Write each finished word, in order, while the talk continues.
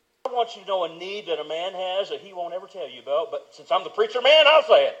want you to know a need that a man has that he won't ever tell you about, but since I'm the preacher man, I'll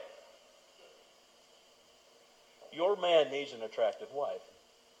say it. Your man needs an attractive wife.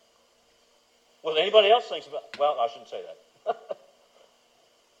 Well, anybody else thinks about, well, I shouldn't say that.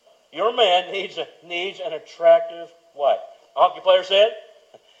 Your man needs an attractive wife. A hockey player said,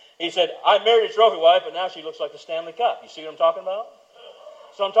 he said, I married a trophy wife, but now she looks like the Stanley Cup. You see what I'm talking about?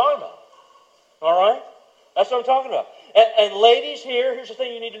 That's what I'm talking about. All right? That's what I'm talking about. And ladies here, here's the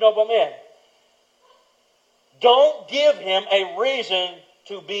thing you need to know about men. Don't give him a reason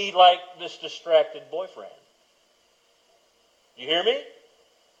to be like this distracted boyfriend. You hear me?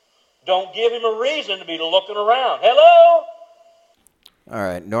 Don't give him a reason to be looking around. Hello? All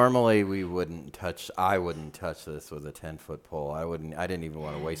right. Normally, I wouldn't touch this with a 10-foot pole. I didn't even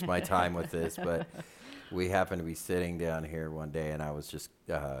want to waste my time with this, but we happened to be sitting down here one day, and I was just,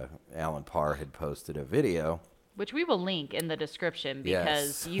 Alan Parr had posted a video. Which we will link in the description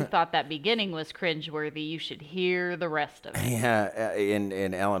because you thought that beginning was cringeworthy. You should hear the rest of it. Yeah,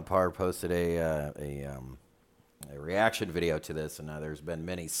 and Alan Parr posted a reaction video to this, and there's been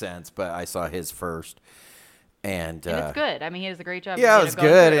many since, but I saw his first. And it's good. I mean, he does a great job. Yeah, it was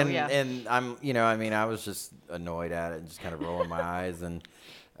good. And I'm, I was just annoyed at it and just kind of rolling my eyes. And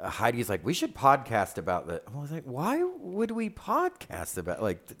Heidi's like, we should podcast about that. I was like, why would we podcast about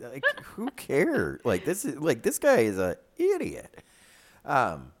like who cares? This guy is an idiot.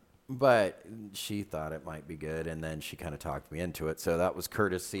 But she thought it might be good, and then she kind of talked me into it. So that was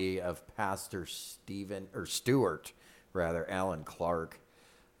courtesy of Pastor Stuart, Alan Clark.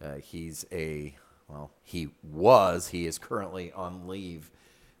 He is currently on leave,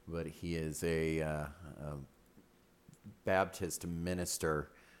 but he is a Baptist minister.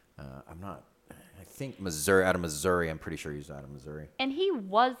 I think out of Missouri. I'm pretty sure he's out of Missouri. And he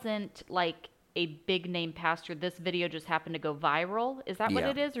wasn't like a big name pastor. This video just happened to go viral. Is that what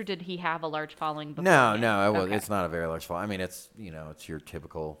it is? Or did he have a large following before? No, it's not a very large following. I mean, it's your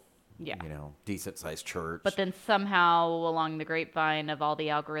typical, decent sized church. But then somehow along the grapevine of all the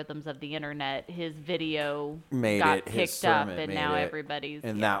algorithms of the internet, his video got picked up, and now everybody's.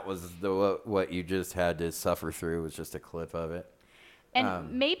 And that was what you just had to suffer through was just a clip of it.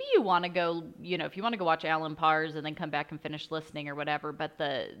 And maybe you want to go, if you want to go watch Alan Parr's and then come back and finish listening or whatever. But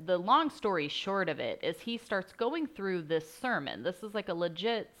the long story short of it is he starts going through this sermon. This is like a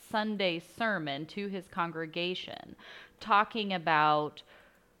legit Sunday sermon to his congregation, talking about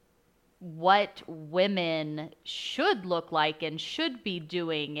what women should look like and should be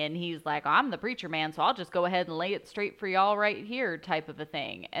doing. And he's like, I'm the preacher man, so I'll just go ahead and lay it straight for y'all right here type of a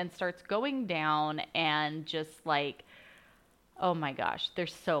thing. And starts going down and just like, oh my gosh,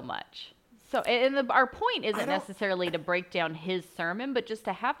 there's so much. So, and our point isn't necessarily to break down his sermon, but just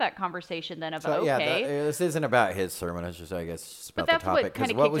to have that conversation then of, this isn't about his sermon. It's just, I guess, just about the topic.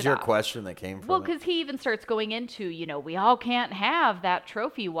 Because what was your question that came from Well, because he even starts going into, we all can't have that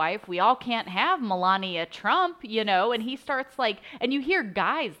trophy wife. We all can't have Melania Trump, and he starts like, and you hear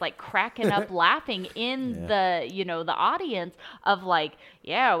guys like cracking up laughing in the, the audience of like,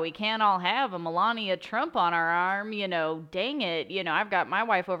 yeah, we can't all have a Melania Trump on our arm, dang it. I've got my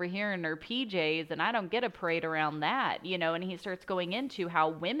wife over here in her PJs and I don't get a parade around that, and he starts going into how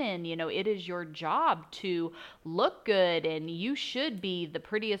women, it is your job to look good and you should be the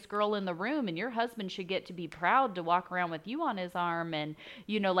prettiest girl in the room and your husband should get to be proud to walk around with you on his arm and,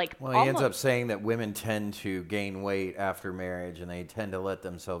 Well, he ends up saying that women tend to gain weight after marriage and they tend to let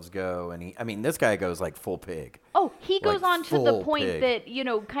themselves go. And this guy goes like full pig. Oh, he goes on to the point that,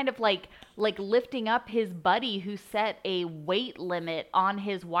 kind of like lifting up his buddy who set a weight limit on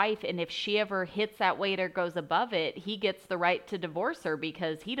his wife. And if she ever hits that weight or goes above it, he gets the right to divorce her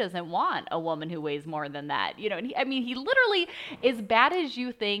because he doesn't want a woman who weighs more than that. And he literally, as bad as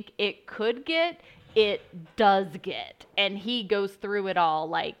you think it could get, it does get. And he goes through it all,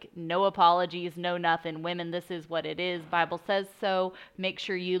 like no apologies, no nothing. Women, this is what it is. Bible says so. Make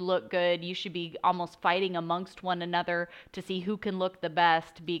sure you look good. You should be almost fighting amongst one another to see who can look the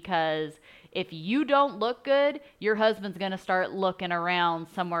best, because if you don't look good, your husband's going to start looking around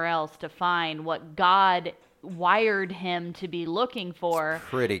somewhere else to find what God wired him to be looking for. It's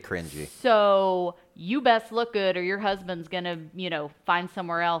pretty cringy. So you best look good or your husband's going to, find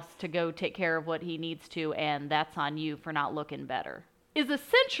somewhere else to go take care of what he needs to, and that's on you for not looking better. Is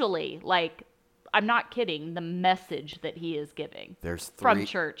essentially, like, I'm not kidding, the message that he is giving. From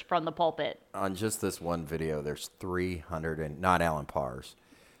church, from the pulpit. On just this one video, there's 300, and not Alan Parr's,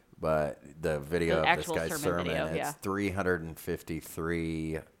 but the video of this guy's sermon, it's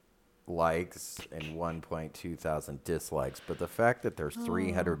 353 likes and 1.2 thousand dislikes, but the fact that there's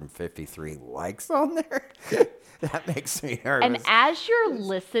 353 likes on there, that makes me nervous. And as you're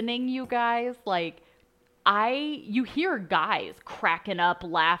listening, you guys, like, you hear guys cracking up,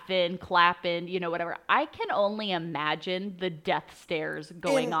 laughing, clapping, whatever. I can only imagine the death stares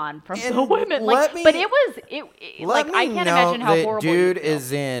going on from the women. Like, but I can't imagine how horrible. Dude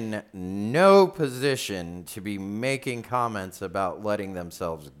is in no position to be making comments about letting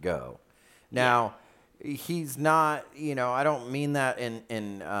themselves go. Now, he's not, I don't mean that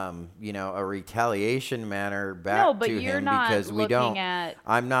in a retaliation manner back to him, because we don't.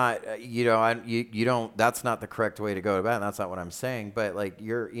 I'm not, you don't. That's not the correct way to go about it. That's not what I'm saying. But like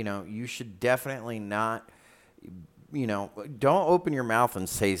you should definitely not. Don't open your mouth and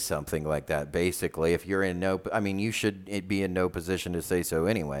say something like that. Basically, if you're you should be in no position to say so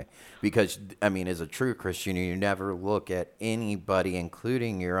anyway. Because as a true Christian, you never look at anybody,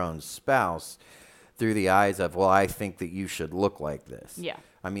 including your own spouse, through the eyes of, well, I think that you should look like this. Yeah.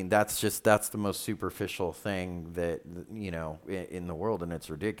 That's the most superficial thing that, in the world, and it's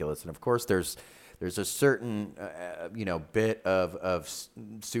ridiculous. And of course, there's a certain, bit of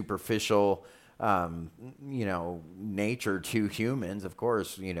superficial, nature to humans. Of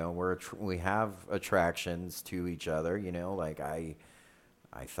course, we have attractions to each other, like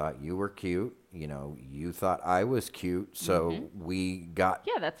I thought you were cute. You thought I was cute, so we got.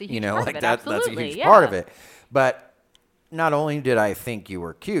 Yeah, that's a huge part of it. Absolutely, that's a huge part of it. But not only did I think you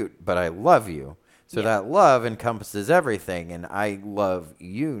were cute, but I love you. So that love encompasses everything, and I love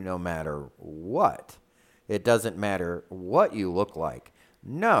you no matter what. It doesn't matter what you look like.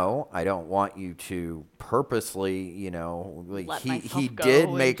 No, I don't want you to purposely, he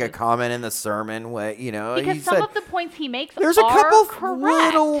did make a comment in the sermon where, because he some said, of the points he makes there's are a couple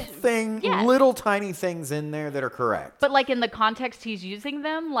correct. little tiny things in there that are correct. But like in the context he's using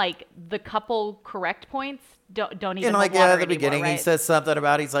them, like the couple correct points don't even. And like at the beginning, he says something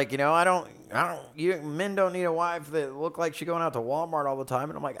about he's like, men don't need a wife that look like she's going out to Walmart all the time.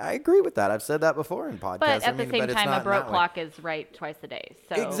 And I'm like, I agree with that. I've said that before in podcasts. But at the same time, a broke clock is right twice a day.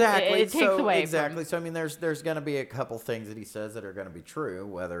 So exactly, it takes away. Exactly. So there's going to be a couple things that he says that are going to be true,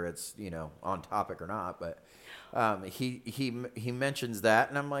 whether it's on topic or not. But he mentions that,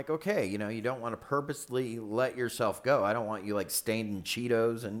 and I'm like, okay, you don't want to purposely let yourself go. I don't want you like stained in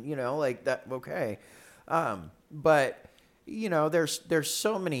Cheetos and like that. Okay. But there's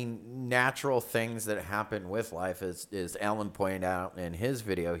so many natural things that happen with life, as Ellen pointed out in his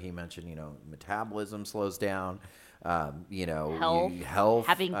video. He mentioned, metabolism slows down, health,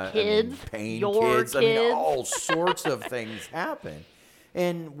 having kids, pain, kids. All sorts of things happen.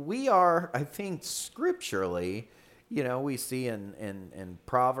 And we are, I think, scripturally, we see in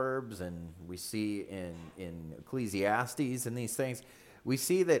Proverbs, and we see in Ecclesiastes and these things, we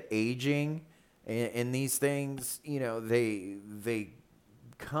see that aging and these things, they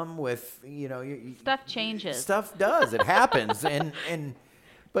come with, stuff changes. Stuff does. It happens.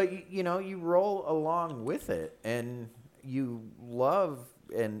 But you roll along with it, and you love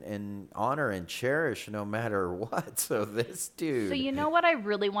and honor and cherish no matter what. So this dude. So you know what I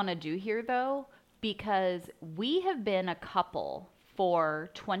really want to do here, though? Because we have been a couple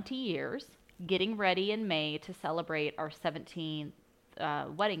for 20 years, getting ready in May to celebrate our 17th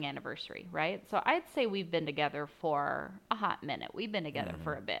wedding anniversary, right? So I'd say we've been together for a hot minute. We've been together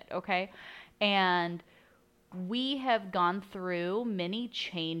for a bit, okay? And we have gone through many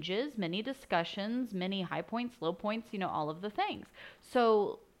changes, many discussions, many high points, low points, all of the things.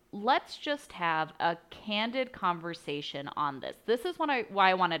 So let's just have a candid conversation on this. This is why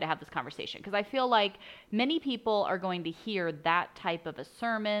I wanted to have this conversation, because I feel like many people are going to hear that type of a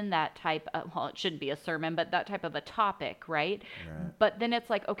sermon, that type of, well, it shouldn't be a sermon, but that type of a topic, right? But then it's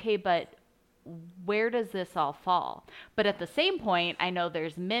like, okay, but where does this all fall? But at the same point, I know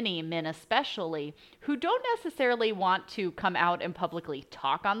there's many men especially who don't necessarily want to come out and publicly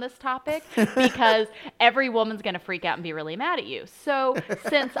talk on this topic because every woman's going to freak out and be really mad at you. So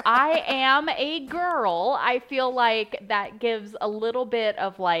since I am a girl, I feel like that gives a little bit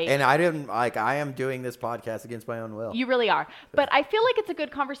of like... And I am doing this podcast against my own will. You really are. But I feel like it's a good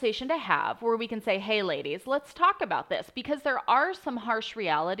conversation to have where we can say, hey, ladies, let's talk about this, because there are some harsh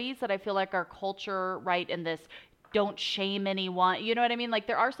realities that I feel like our culture, right, in this don't shame anyone, you know what I mean? Like,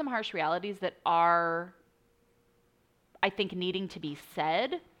 there are some harsh realities that are, I think, needing to be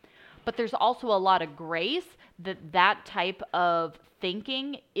said, but there's also a lot of grace that type of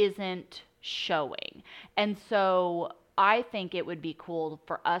thinking isn't showing. And so I think it would be cool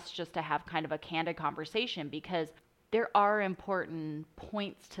for us just to have kind of a candid conversation, because there are important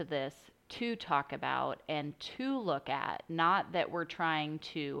points to this to talk about and to look at. Not that we're trying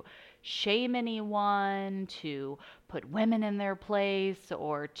to shame anyone, to put women in their place,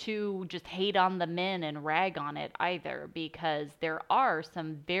 or to just hate on the men and rag on it either, because there are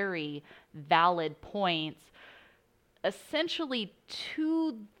some very valid points essentially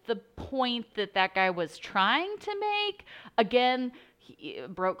to the point that that guy was trying to make. Again,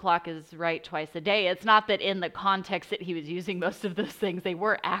 broke clock is right twice a day. It's not that in the context that he was using most of those things, they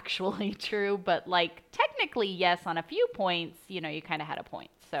were actually true, but like technically, yes, on a few points, you kind of had a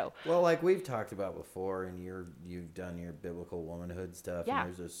point. So, well, like we've talked about before, and you've done your biblical womanhood stuff, yeah. and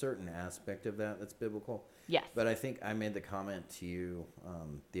there's a certain aspect of that that's biblical. Yes. But I think I made the comment to you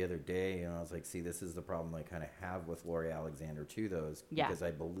the other day, and I was like, see, this is the problem I kind of have with Lori Alexander too, because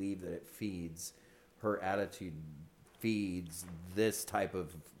I believe that it feeds her attitude, feeds this type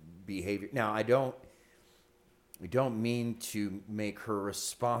of behavior. Now, we don't mean to make her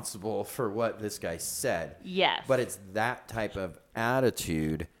responsible for what this guy said. Yes. But it's that type of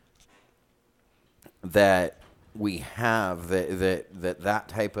attitude that we have, that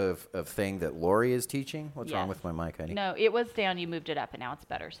type of thing that Lori is teaching. What's wrong with my mic, honey? No, it was down. You moved it up, and now it's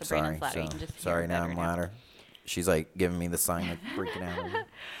better. So Brandon's louder. You can just hear it now better I'm louder. She's like giving me the sign of freaking out.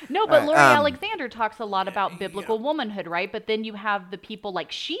 No, but Lori Alexander talks a lot about biblical womanhood, right? But then you have the people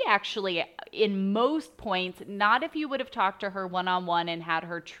like she actually, in most points, not if you would have talked to her one-on-one and had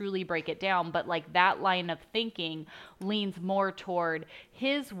her truly break it down, but like that line of thinking leans more toward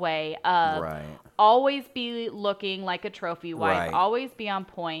his way of always be looking like a trophy wife, always be on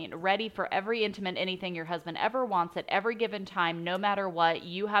point, ready for every intimate anything your husband ever wants at every given time, no matter what.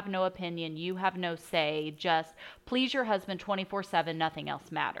 You have no opinion, you have no say, just please your husband 24/7, nothing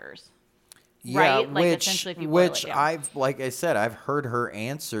else matters. Yeah, right? Like essentially if you boil it down. like I said, I've heard her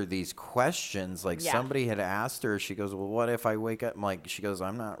answer these questions. Like somebody had asked her, she goes, well, what if I wake up? She goes,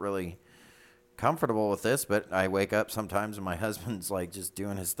 I'm not really comfortable with this, but I wake up sometimes and my husband's like just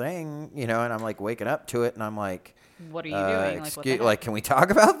doing his thing, and I'm like waking up to it and I'm like, what are you doing? Like, can we talk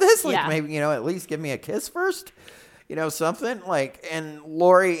about this? Like maybe, at least give me a kiss first, something like, and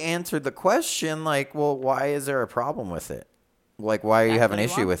Lori answered the question like, well, why is there a problem with it? Like, why do you have an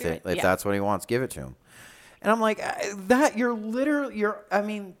issue with it? If that's what he wants, give it to him. And I'm like,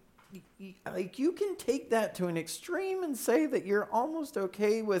 like you can take that to an extreme and say that you're almost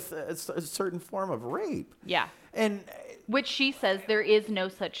okay with a certain form of rape. Yeah. And which she says there is no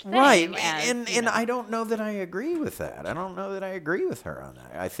such thing. Right. And I don't know that I agree with that. I don't know that I agree with her on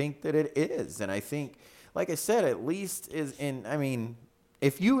that. I think that it is. And I think, like I said, at least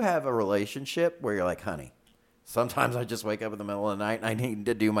if you have a relationship where you're like, honey, sometimes I just wake up in the middle of the night and I need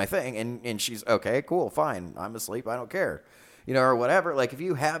to do my thing. And she's, okay, cool, fine. I'm asleep. I don't care. Or whatever. Like, if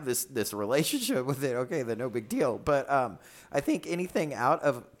you have this relationship with it, okay, then no big deal. But I think anything out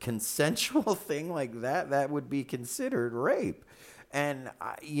of consensual thing like that would be considered rape. And,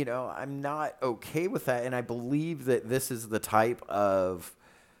 I'm not okay with that. And I believe that this is the type of,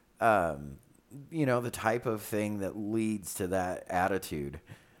 the type of thing that leads to that attitude.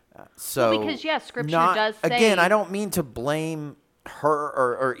 Because, Scripture does say... Again, I don't mean to blame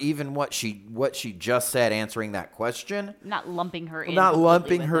her or even what she just said answering that question. Not lumping her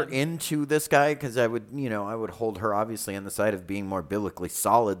into this guy, because I would hold her obviously on the side of being more biblically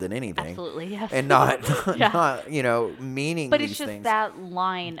solid than anything. Absolutely, yes. And not meaning but these it's just things. that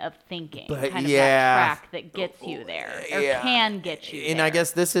line of thinking, but kind of that track that gets you there, or can get you and there. I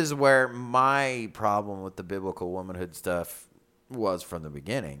guess this is where my problem with the biblical womanhood stuff was from the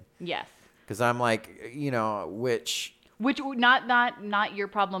beginning. Yes. Because I'm like, Which not your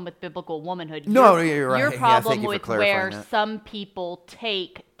problem with biblical womanhood. No, you're right. Your problem you with where some people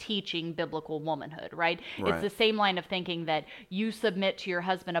take teaching biblical womanhood, right? It's the same line of thinking that you submit to your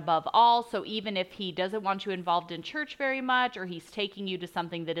husband above all. So even if he doesn't want you involved in church very much, or he's taking you to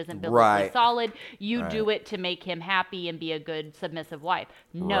something that isn't biblically solid, you do it to make him happy and be a good submissive wife.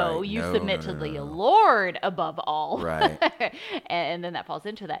 No, you submit to the Lord above all. Right. And then that falls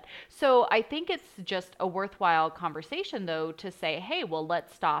into that. So I think it's just a worthwhile conversation, though, to say, hey, well,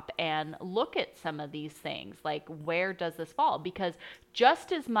 let's stop and look at some of these things. Like, where does this fall? Because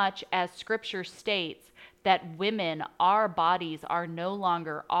just as much as Scripture states that women, our bodies are no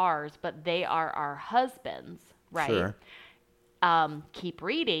longer ours, but they are our husbands, right? Sure. Keep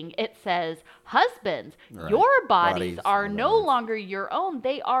reading. It says, husbands, your bodies are no longer your own.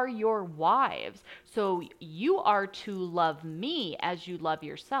 They are your wives. So you are to love me as you love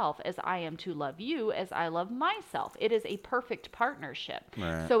yourself, as I am to love you as I love myself. It is a perfect partnership.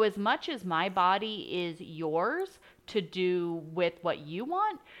 Right. So as much as my body is yours to do with what you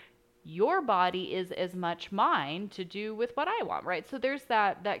want, your body is as much mine to do with what I want, right? So there's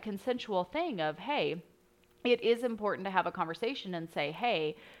that consensual thing of, hey, it is important to have a conversation and say,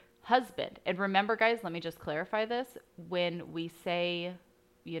 hey, husband. And remember, guys, let me just clarify this. When we say,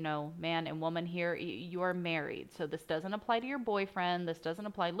 man and woman here, you are married. So this doesn't apply to your boyfriend. This doesn't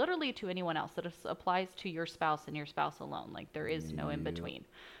apply literally to anyone else. It applies to your spouse and your spouse alone. Like there is no in between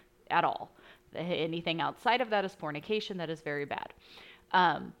at all. Anything outside of that is fornication. That is very bad.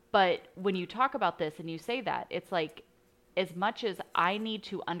 But when you talk about this and you say that, it's like, as much as I need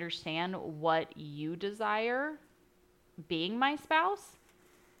to understand what you desire being my spouse,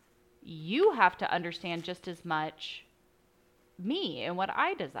 you have to understand just as much me and what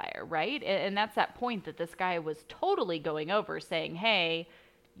I desire, right? And that's that point that this guy was totally going over, saying, hey,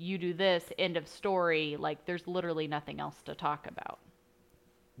 you do this, end of story. Like there's literally nothing else to talk about.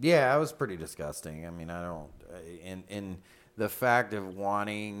 Yeah, it was pretty disgusting. I mean, I don't, in the fact of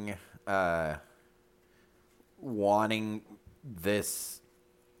wanting this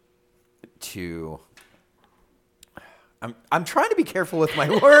to, I'm trying to be careful with my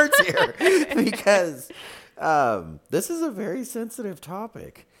words here because this is a very sensitive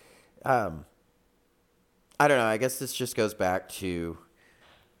topic. I don't know. I guess this just goes back to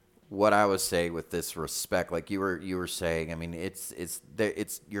what I was saying with this respect. Like you were saying, I mean, it's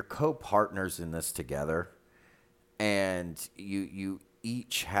your co-partners in this together, and you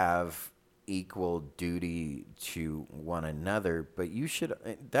each have equal duty to one another, but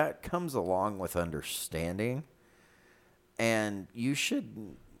that comes along with understanding. And you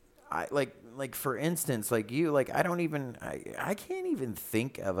should, like for instance, like you, like I can't even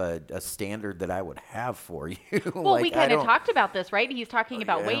think of a standard that I would have for you. Well, like, we kind of talked about this, right? He's talking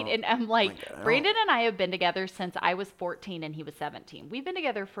about weight, and I'm like, Brandon and I have been together since I was 14 and he was 17. We've been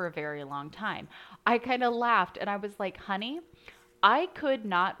together for a very long time. I kind of laughed and I was like, honey, I could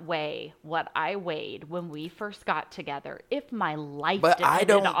not weigh what I weighed when we first got together if my life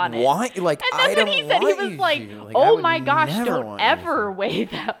depended on it. Like, and then when he said, he was like, oh my gosh, don't ever weigh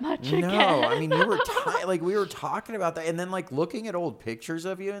that much again. No, I mean, you were like, we were talking about that. And then like looking at old pictures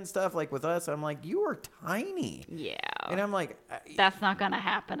of you and stuff, like with us, I'm like, you were tiny. Yeah. And I'm like, that's not going to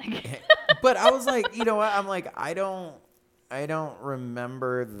happen again. But I was like, you know what? I'm like, I don't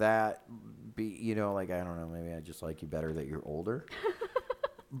remember that. Like, I don't know, maybe I just like you better that you're older.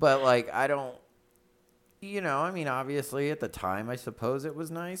 But like, I don't, I mean, obviously at the time, I suppose it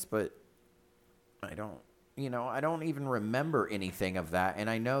was nice, but I don't even remember anything of that. And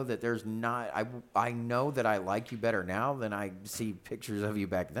I know that there's not, I know that I like you better now than I see pictures of you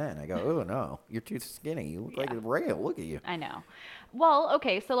back then. I go, oh no, you're too skinny. You look like a rail. Look at you. I know. Well,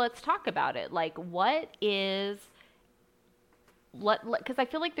 okay, so let's talk about it. Like, what is... because I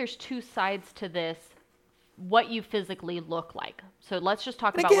feel like there's two sides to this, what you physically look like. So let's just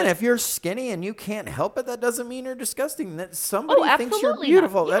talk about... Again, if you're skinny and you can't help it, that doesn't mean you're disgusting. That somebody thinks you're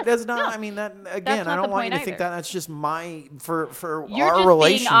beautiful. Yes, that does not... No. I mean, that, again, I don't want you to think that. That's just for you're our just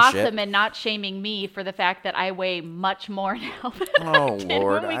relationship. Being awesome and not shaming me for the fact that I weigh much more now than I did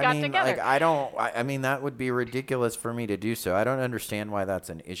Lord. when we got together. Like, I mean, that would be ridiculous for me to do so. I don't understand why that's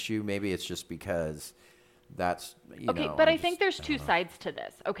an issue. Maybe it's just because... that's okay, but I think there's two sides to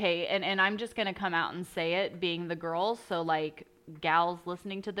this. Okay, and I'm just gonna come out and say it, being the girl. So like, gals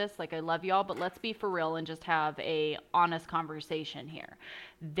listening to this, like, I love y'all, but let's be for real and just have a honest conversation here.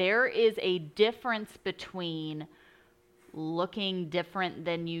 There is a difference between looking different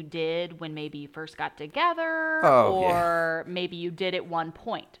than you did when maybe you first got together, or maybe you did at one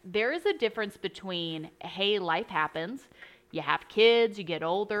point. There is a difference between, hey, life happens. You have kids, you get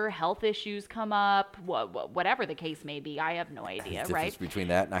older, health issues come up, whatever the case may be. I have no idea, right? Difference between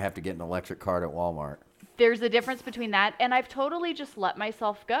that and I have to get an electric car at Walmart. There's a difference between that, and I've totally just let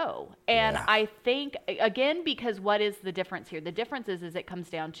myself go. And I think, again, because what is the difference here? The difference is it comes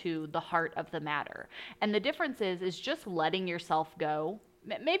down to the heart of the matter. And the difference is just letting yourself go.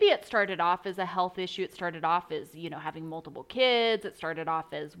 Maybe it started off as a health issue. It started off as, having multiple kids. It started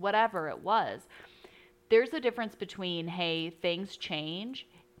off as whatever it was. There's a difference between, hey, things change,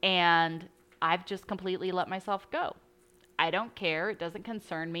 and I've just completely let myself go. I don't care. It doesn't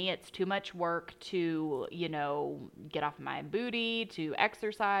concern me. It's too much work to, get off my booty, to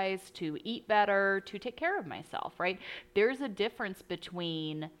exercise, to eat better, to take care of myself, right? There's a difference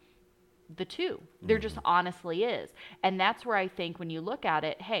between the two. There just honestly is. And that's where I think when you look at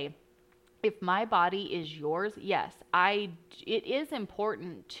it, hey, if my body is yours, yes, it is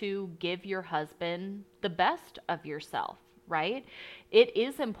important to give your husband the best of yourself, right? It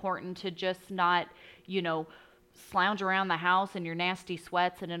is important to just not, lounge around the house in your nasty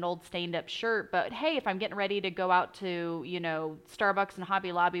sweats and an old stained up shirt. But hey, if I'm getting ready to go out to, Starbucks and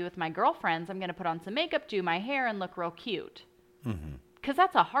Hobby Lobby with my girlfriends, I'm going to put on some makeup, do my hair, and look real cute. Because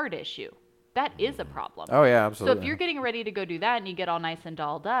that's a heart issue. That is a problem. Oh, yeah, absolutely. So if you're getting ready to go do that and you get all nice and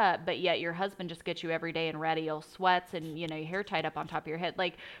dolled up, but yet your husband just gets you every day in radial sweats and, your hair tied up on top of your head,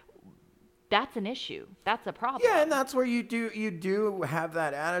 like, that's an issue. That's a problem. Yeah, and that's where you do have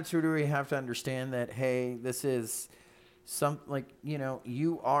that attitude where you have to understand that, hey, this is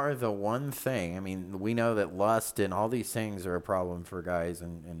you are the one thing. I mean, we know that lust and all these things are a problem for guys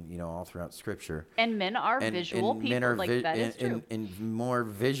and all throughout Scripture. And men are visual people. Men are that is true. and more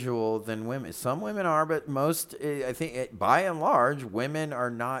visual than women. Some women are, but most, I think, by and large, women are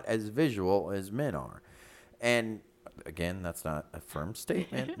not as visual as men are. And again, that's not a firm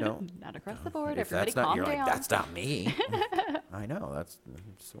statement. No, not across the board. If Everybody, that's not, calm you're down. like, that's not me. I know. That's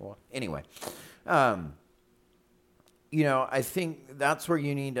so. Anyway, I think that's where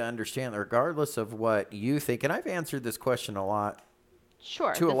you need to understand, regardless of what you think. And I've answered this question a lot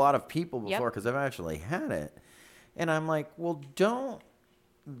to a lot of people before because I've actually had it. And I'm like, well, don't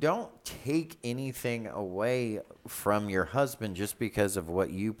take anything away from your husband just because of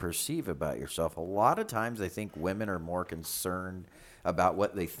what you perceive about yourself. A lot of times I think women are more concerned about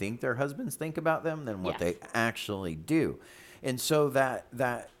what they think their husbands think about them than what they actually do. And so that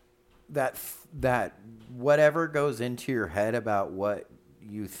whatever goes into your head about what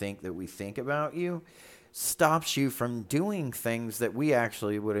you think that we think about you stops you from doing things that we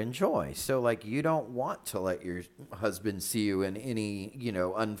actually would enjoy. So, like, you don't want to let your husband see you in any,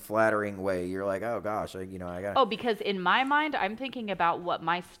 unflattering way. You're like, oh gosh, I got. Oh, because in my mind, I'm thinking about what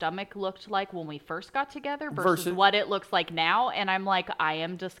my stomach looked like when we first got together versus what it looks like now, and I'm like, I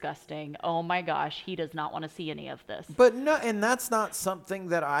am disgusting. Oh my gosh, he does not want to see any of this. But no, and that's not something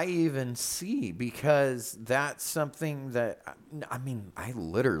that I even see, because that's something that, I mean, I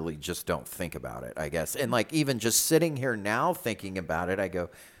literally just don't think about it, I guess. And like, even just sitting here now thinking about it, I go,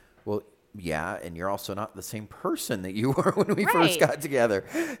 well, yeah, and you're also not the same person that you were when we first got together.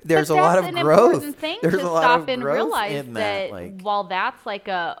 There's a lot of growth. Important thing There's to a lot stop of and growth realize in that. Like, while that's like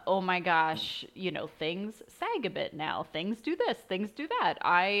a, oh my gosh, things sag a bit now. Things do this, things do that.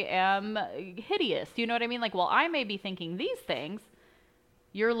 I am hideous. You know what I mean? Like, while I may be thinking these things,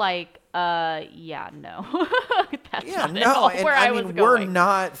 you're like, yeah, no. That's not at all where I was going. We're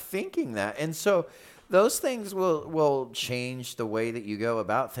not thinking that. And so those things will change the way that you go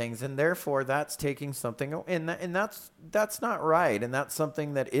about things, and therefore that's taking something, and that's not right, and that's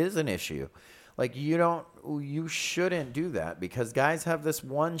something that is an issue. Like, you shouldn't do that, because guys have this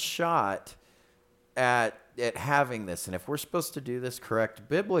one shot at having this, and if we're supposed to do this correct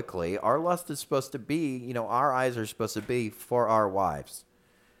biblically, our lust is supposed to be, our eyes are supposed to be for our wives.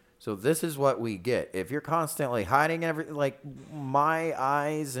 So this is what we get. If you're constantly hiding everything, like, my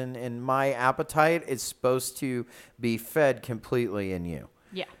eyes and my appetite is supposed to be fed completely in you.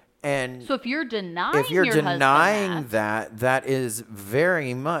 Yeah. And so if you're denying that is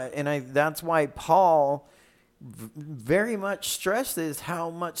very much, and that's why Paul very much stresses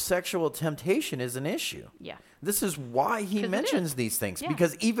how much sexual temptation is an issue. Yeah. This is why he mentions these things,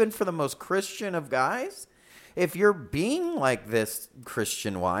 because even for the most Christian of guys, if you're being like this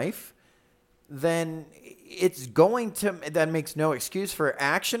Christian wife, then it's going to, that makes no excuse for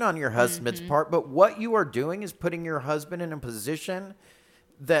action on your husband's part. But what you are doing is putting your husband in a position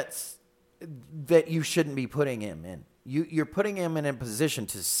that you shouldn't be putting him in. You're putting him in a position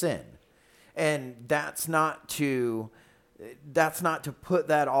to sin. And that's not to put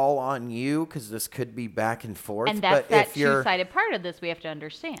that all on you, because this could be back and forth. And that's that two-sided part of this we have to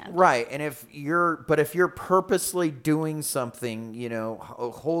understand. Right. And if you're purposely doing something,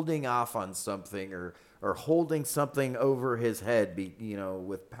 holding off on something or holding something over his head,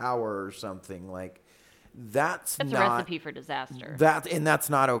 with power or something, like, that's a recipe for disaster. That's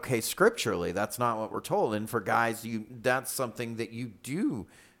not okay scripturally. That's not what we're told. And for guys, that's something that you do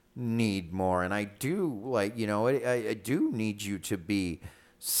need more. And I do I do need you to be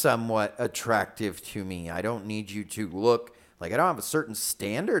somewhat attractive to me. I don't need you to look like, I don't have a certain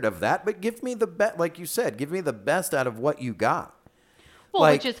standard of that, but give me the best, like you said, give me the best out of what you got. Well,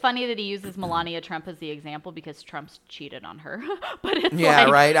 which is funny that he uses Melania Trump as the example, because Trump's cheated on her. But it's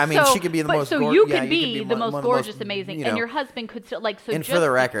right. I mean, she could be the most. So you could be the most gorgeous, amazing, and your husband could still like. So and for the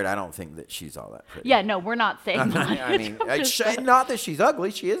record, I don't think that she's all that pretty. Yeah, no, we're not saying. I mean, not that she's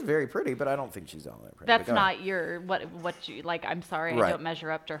ugly. She is very pretty, but I don't think she's all that pretty. That's not your what you like. I'm sorry, I don't measure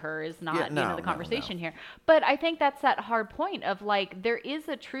up to her. Is not the conversation here. But I think that's that hard point of, like, there is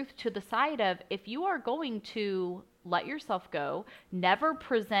a truth to the side of, if you are going to let yourself go, never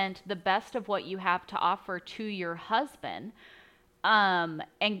present the best of what you have to offer to your husband, and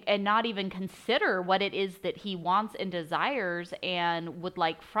not even consider what it is that he wants and desires and would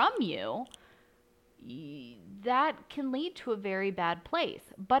like from you, that can lead to a very bad place.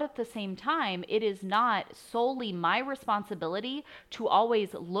 But at the same time, it is not solely my responsibility to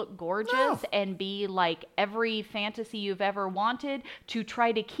always look gorgeous and be like every fantasy you've ever wanted to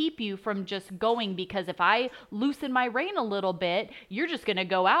try to keep you from just going, because if I loosen my rein a little bit, you're just going to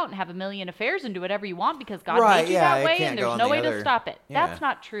go out and have a million affairs and do whatever you want because God made you that way and there's no way to stop it. Yeah. That's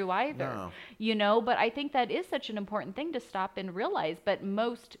not true either. No. But I think that is such an important thing to stop and realize. But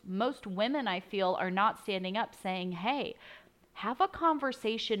most women, I feel, are not standing up saying, hey, have a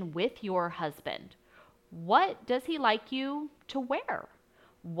conversation with your husband. What does he like you to wear?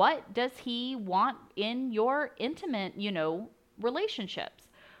 What does he want in your intimate, relationships?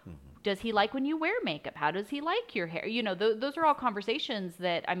 Does he like when you wear makeup? How does he like your hair? Those are all conversations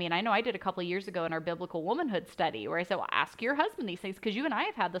that, I know I did a couple of years ago in our biblical womanhood study where I said, well, ask your husband these things, because you and I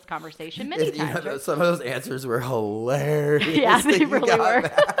have had this conversation many times. Some of those answers were hilarious. Yeah, they really were.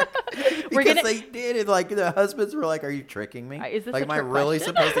 Because they did it. Like, the husbands were like, are you tricking me? Is this am I really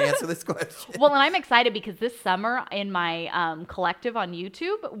supposed to answer this question? Well, and I'm excited because this summer in my collective on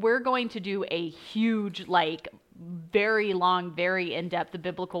YouTube, we're going to do a huge, very long, very in-depth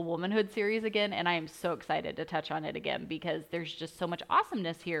biblical womanhood series again, and I am so excited to touch on it again because there's just so much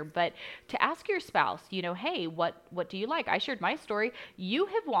awesomeness here. But to ask your spouse, hey, what do you like? I shared my story. You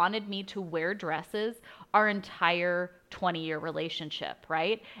have wanted me to wear dresses our entire 20-year relationship,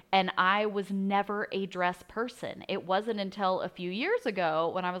 right? And I was never a dress person. It wasn't until a few years ago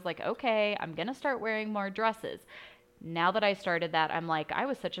when I was like, okay, I'm gonna start wearing more dresses. Now that I started that, I'm like, I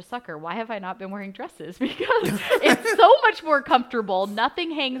was such a sucker. Why have I not been wearing dresses? Because it's so much more comfortable.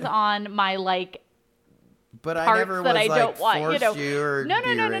 Nothing hangs on my but I parts never that was I don't want. You or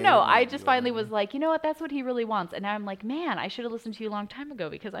No. I just finally was like, you know what? That's what he really wants. And now I'm like, man, I should have listened to you a long time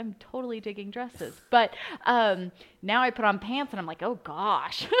ago because I'm totally digging dresses. But now I put on pants and I'm like, oh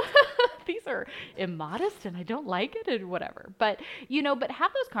gosh, these are immodest and I don't like it and whatever. But but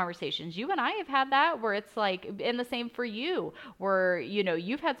have those conversations. You and I have had that where it's like, and the same for you, where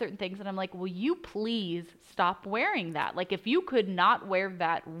you've had certain things and I'm like, will you please stop wearing that? Like, if you could not wear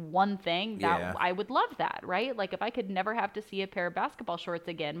that one thing, that I would love that. Right? Like, if I could never have to see a pair of basketball shorts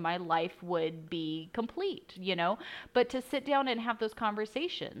again, my life would be complete, But to sit down and have those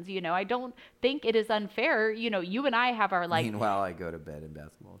conversations, I don't think it is unfair. You and I have our Meanwhile, I go to bed in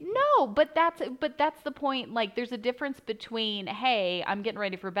basketball. No, but that's the point. Like, there's a difference between, hey, I'm getting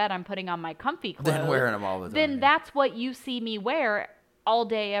ready for bed, I'm putting on my comfy clothes. Then wearing them all the time. Then that's what you see me wear all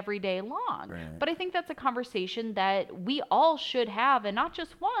day, every day long. Right. But I think that's a conversation that we all should have, and not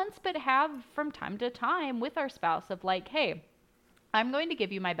just once, but have from time to time with our spouse of like, hey, I'm going to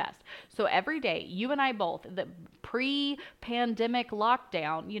give you my best. So every day, you and I both, the pre-pandemic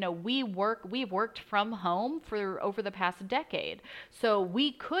lockdown, we've worked from home for over the past decade. So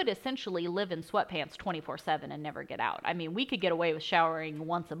we could essentially live in sweatpants 24/7 and never get out. We could get away with showering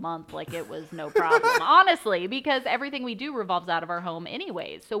once a month like it was no problem, honestly, because everything we do revolves out of our home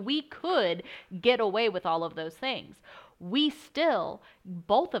anyways. So we could get away with all of those things. We still,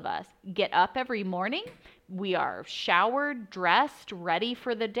 both of us, get up every morning. We are showered, dressed, ready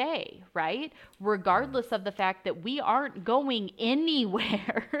for the day, right? Regardless of the fact that we aren't going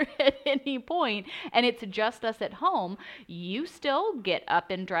anywhere at any point, and it's just us at home. You still get up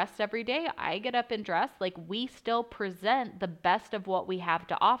and dressed every day. I get up and dressed. Like, we still present the best of what we have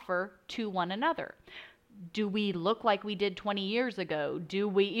to offer to one another. Do we look like we did 20 years ago? Do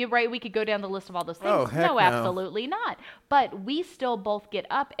we, right? We could go down the list of all those things. Oh, heck no, absolutely not. But we still both get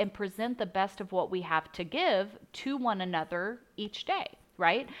up and present the best of what we have to give to one another each day,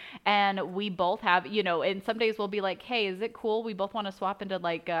 right? And we both have, and some days we'll be like, hey, is it cool? We both want to swap into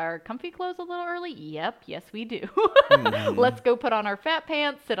our comfy clothes a little early? Yep, yes, we do. Let's go put on our fat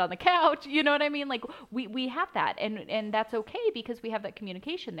pants, sit on the couch. You know what I mean? Like, we have that, and that's okay because we have that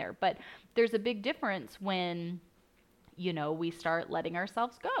communication there. But there's a big difference when we start letting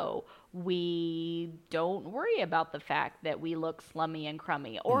ourselves go. We don't worry about the fact that we look slummy and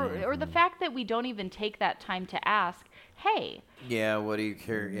crummy, or the fact that we don't even take that time to ask, hey, yeah, what do you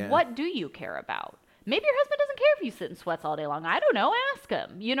care? Yeah. What do you care about? Maybe your husband doesn't care if you sit in sweats all day long. I don't know. Ask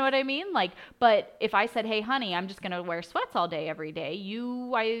him. You know what I mean? Like, but if I said, hey, honey, I'm just going to wear sweats all day, every day,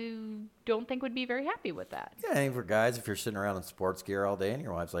 I don't think would be very happy with that. Yeah, and for guys, if you're sitting around in sports gear all day and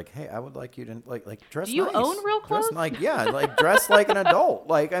your wife's like, hey, I would like you to like dress Do you nice. own real clothes? Dress like an adult.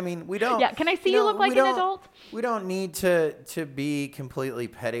 Like, I mean, we don't. Yeah, can I see you look like an adult? We don't need to be completely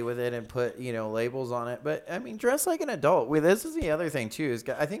petty with it and put, labels on it. But, I mean, dress like an adult. This is the other thing, too, is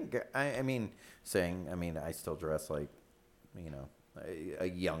I think, I still dress like, a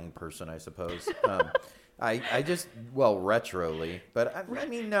young person, I suppose. I just, retroly, but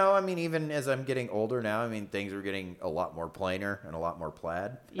even as I'm getting older now, things are getting a lot more plainer and a lot more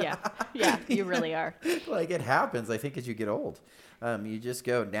plaid. Yeah, you really are. Like, it happens, I think, as you get old. You just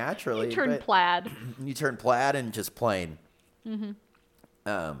go naturally. You turn plaid. You turn plaid and just plain. Mm-hmm.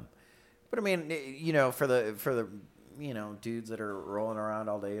 But for the dudes that are rolling around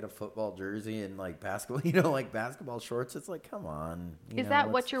all day in a football jersey and like basketball, like basketball shorts, it's like, come on. Is that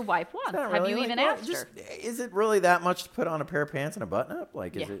what your wife wants? Have you even asked her? Is it really that much to put on a pair of pants and a button up?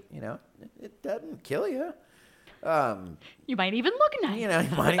 Like, is it, it doesn't kill you. You might even look nice. You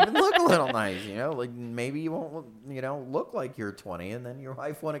might even look a little nice, like maybe you won't, look like you're 20 and then your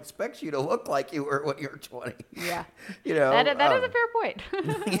wife won't expect you to look like you were when you're 20. Yeah. That is a fair point.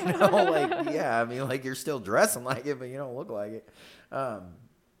 You're still dressing like it, but you don't look like it. I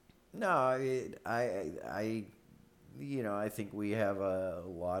think we have a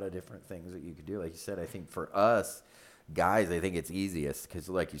lot of different things that you could do. Like you said, I think for us, guys, I think it's easiest because,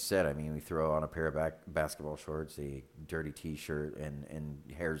 like you said, we throw on a pair of basketball shorts, a dirty T-shirt, and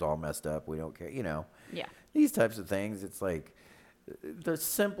hair's all messed up. We don't care, Yeah. These types of things, it's like the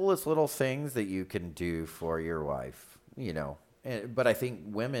simplest little things that you can do for your wife, But I think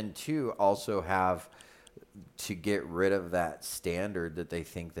women, too, also have to get rid of that standard that they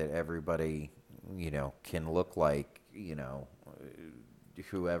think that everybody, can look like,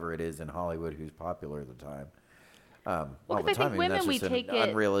 whoever it is in Hollywood who's popular at the time. All the time. Women, that's just an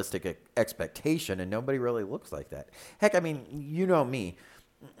unrealistic expectation, and nobody really looks like that. Heck, you know me.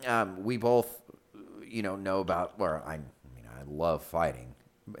 We both, know about. Well, I love fighting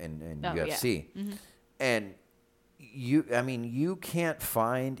and UFC, yeah. Mm-hmm. and you can't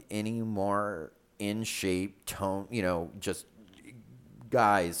find any more in shape, just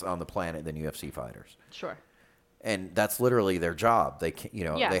guys on the planet than UFC fighters. Sure. And that's literally their job. They can,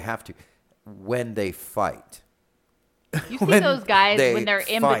 they have to when they fight. You see those guys when they're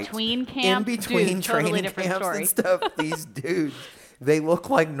in between camps, training totally camps story. and stuff. These dudes, they look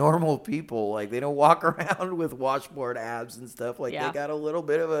like normal people. Like, they don't walk around with washboard abs and stuff. Like, they got a little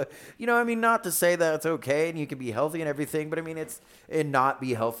bit of a, not to say that it's okay and you can be healthy and everything, but and not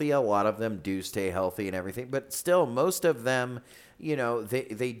be healthy. A lot of them do stay healthy and everything, but still, most of them,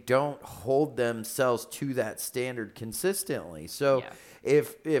 they don't hold themselves to that standard consistently. So. Yeah.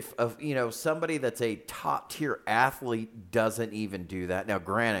 If somebody that's a top tier athlete doesn't even do that. Now,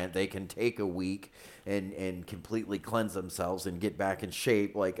 granted, they can take a week and completely cleanse themselves and get back in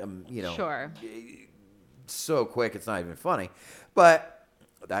shape, Sure. So quick it's not even funny. But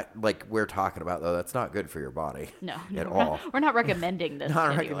that, like we're talking about, though, that's not good for your body. No, at all. We're not recommending this.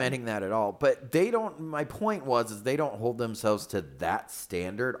 Not recommending that at all. But they don't. My point is they don't hold themselves to that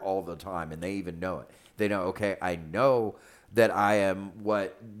standard all the time, and they even know it. They know, okay, I know that I am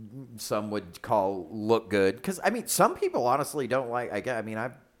what some would call look good. Because, some people honestly don't like,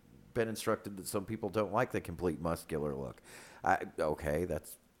 I've been instructed that some people don't like the complete muscular look. Okay,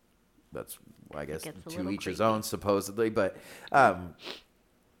 that's I guess, to each his own, supposedly. But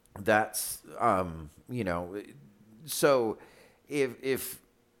that's, so if,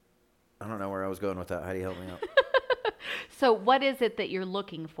 I don't know where I was going with that. How do you help me out? So what is it that you're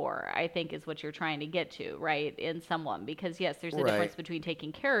looking for, I think, is what you're trying to get to, right, in someone? Because, yes, there's a difference between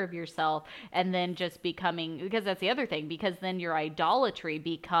taking care of yourself and then just becoming, because that's the other thing, because then your idolatry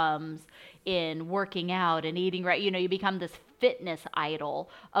becomes in working out and eating right. You become this fitness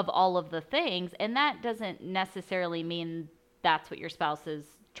idol of all of the things, and that doesn't necessarily mean that's what your spouse is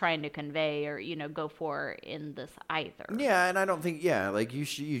trying to convey or go for in this either. Yeah, and I don't think like you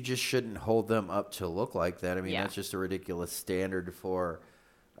just shouldn't hold them up to look like that. That's just a ridiculous standard for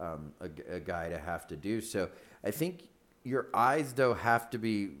a guy to have to do. So I think your eyes though have to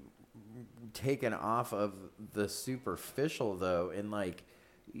be taken off of the superficial though, and like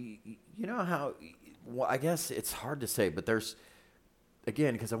how, well, I guess it's hard to say, but there's,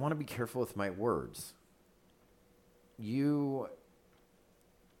 again, because I want to be careful with my words.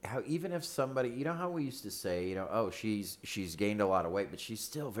 how even if somebody, you know how we used to say, oh, she's gained a lot of weight, but she's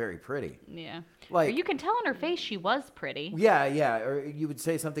still very pretty. Yeah. Like, or you can tell on her face she was pretty. Yeah. Or you would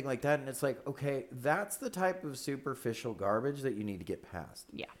say something like that, and it's like, okay, that's the type of superficial garbage that you need to get past.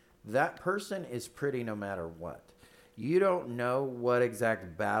 Yeah. That person is pretty no matter what. You don't know what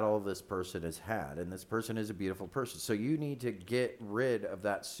exact battle this person has had, and this person is a beautiful person. So you need to get rid of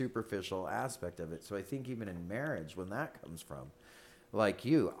that superficial aspect of it. So I think even in marriage, when that comes from, like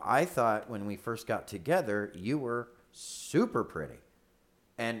you, I thought when we first got together, you were super pretty.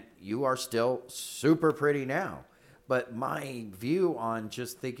 And you are still super pretty now. But my view on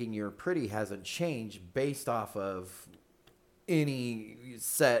just thinking you're pretty hasn't changed based off of any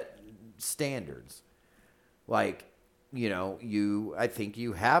set standards. Like, I think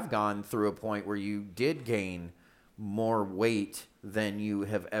you have gone through a point where you did gain more weight than you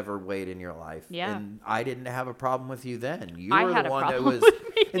have ever weighed in your life. Yeah. And I didn't have a problem with you then. You I were had the a one that problem was,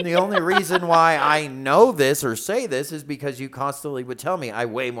 with me. and the only reason why I know this or say this is because you constantly would tell me I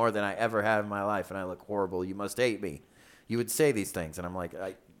weigh more than I ever have in my life and I look horrible. You must hate me. You would say these things. And I'm like,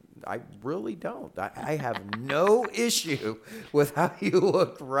 I really don't. I have no issue with how you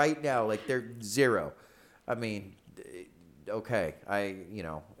look right now. Like, they're zero. I mean, okay.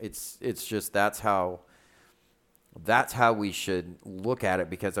 It's just that's how we should look at it,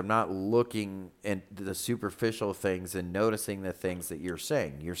 because I'm not looking at the superficial things and noticing the things that you're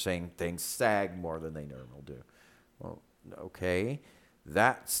saying. You're saying things sag more than they normally do. Well, okay.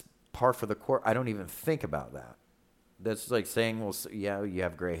 That's par for the course. I don't even think about that. That's like saying, well, yeah, you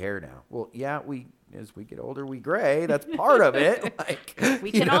have gray hair now. Well, yeah, as we get older, we gray. That's part of it. Like,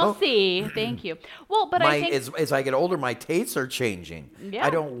 we can all see. Thank you. Well, but I think as I get older, my tastes are changing. Yeah. I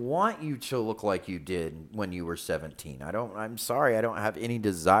don't want you to look like you did when you were 17. I'm sorry. I don't have any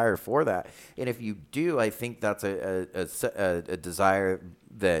desire for that. And if you do, I think that's a desire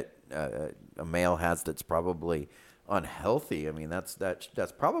that a male has that's probably unhealthy. I mean, that's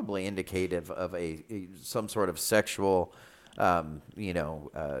probably indicative of some sort of sexual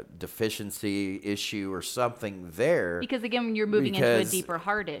deficiency issue or something there. Because again, you're moving into a deeper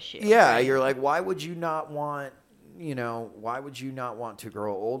heart issue. Yeah, right? you're like, why would you not want to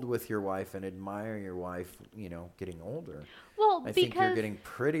grow old with your wife and admire your wife, getting older? Well, I because think you're getting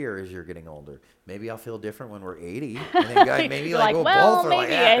prettier as you're getting older. Maybe I'll feel different when we're 80. And then maybe like, we'll well, both are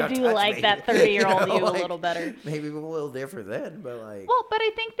maybe like, I do like me. that 30-year-old you a like, little better. Maybe we're a little different then, but like. Well, but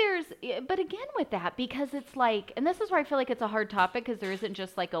I think but again with that, because it's like, and this is where I feel like it's a hard topic, because there isn't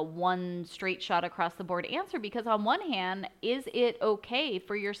just like a one straight shot across the board answer. Because on one hand, is it okay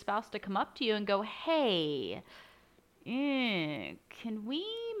for your spouse to come up to you and go, hey, can we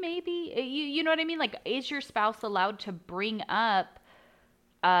maybe, you know what I mean? Like, is your spouse allowed to bring up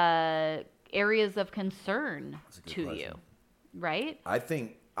areas of concern to question. you, right? I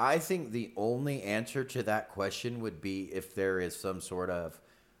think the only answer to that question would be if there is some sort of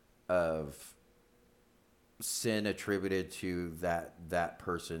sin attributed to that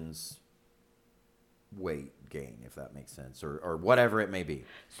person's weight gain, if that makes sense, or whatever it may be.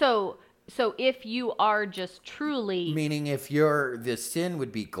 So if you are just truly, meaning if the sin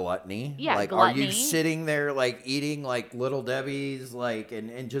would be gluttony. Yeah, like gluttony. Are you sitting there like eating like Little Debbie's, like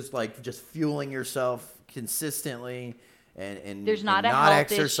and just fueling yourself consistently and there's not a not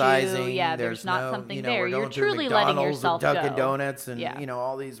health exercising. issue. Yeah, there's not something there. We're You're going through truly letting McDonald's yourself and Dunkin' go. Donuts and Yeah.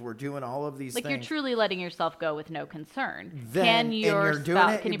 all these. We're doing all of these like, things. you're truly letting yourself go with no concern. Then- Can and your you're doing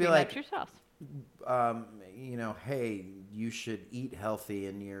spouse? it, Can you you'd be bring that like, to your spouse? Hey, you should eat healthy,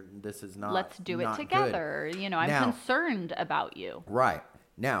 and this is not. Let's do it not good. together. I'm Now- concerned about you. Right.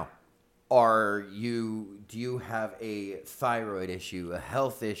 Now, do you have a thyroid issue, a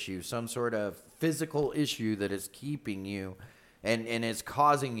health issue, some sort of physical issue that is keeping you and is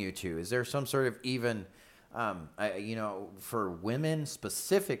causing you to? Is there some sort of even, for women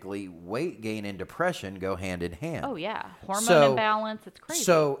specifically, weight gain and depression go hand in hand. Oh yeah, hormone imbalance. It's crazy.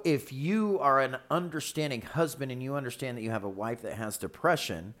 So if you are an understanding husband and you understand that you have a wife that has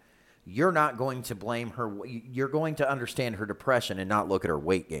depression, you're not going to blame her. You're going to understand her depression and not look at her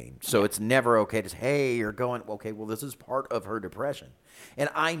weight gain. So it's never okay to say, hey, you're going, okay, well, this is part of her depression. And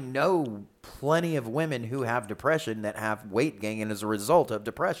I know plenty of women who have depression that have weight gain as a result of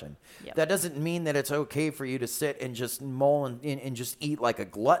depression. Yep. That doesn't mean that it's okay for you to sit and just mull and just eat like a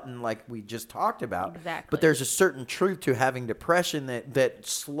glutton like we just talked about. Exactly. But there's a certain truth to having depression that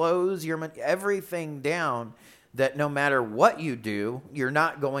slows everything down, that no matter what you do, you're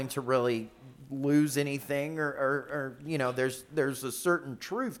not going to really lose anything or there's a certain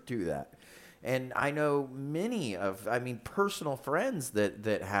truth to that. And I know many personal friends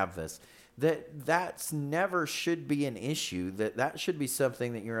that have this, that's never should be an issue. That should be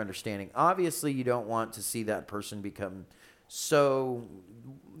something that you're understanding. Obviously, you don't want to see that person become so,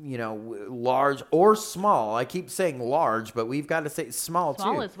 large or small. I keep saying large, but we've got to say small too.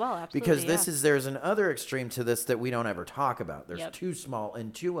 Small as well, absolutely. Because there's another extreme to this that we don't ever talk about. There's Yep. too small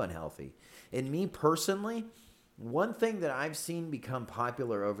and too unhealthy. And me personally, one thing that I've seen become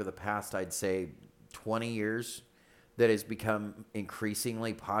popular over the past, I'd say 20 years, that has become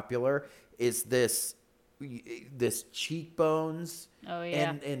increasingly popular is this cheekbones Oh,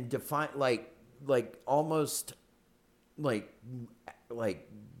 yeah. and define like almost like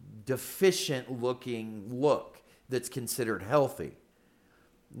deficient looking look that's considered healthy.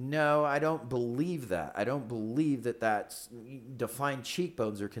 No, I don't believe that. I don't believe that that's defined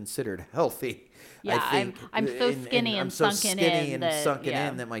cheekbones are considered healthy. Yeah, I think, I'm so skinny and I'm so sunken skinny in and that- sunken yeah.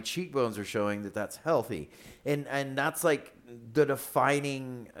 in that my cheekbones are showing that that's healthy. And that's like the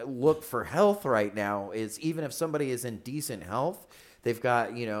defining look for health right now is even if somebody is in decent health, they've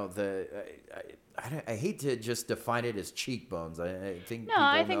got, I hate to just define it as cheekbones. I think No, people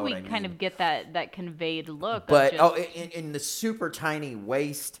I know think what we I kind mean. of get that conveyed look. But of just, in the super tiny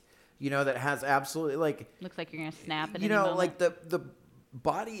waist, that has absolutely looks like you're gonna snap at you any know, moment. like the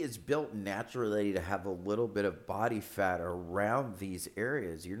body is built naturally to have a little bit of body fat around these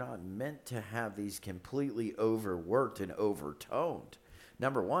areas. You're not meant to have these completely overworked and overtoned.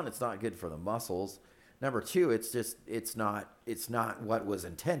 Number one, it's not good for the muscles. Number two, it's not what was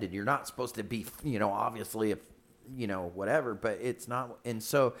intended. You're not supposed to be, obviously, whatever, but it's not. And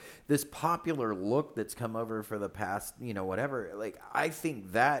so this popular look that's come over for the past, whatever, I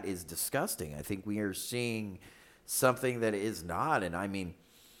think that is disgusting. I think we are seeing something that is not. And I mean,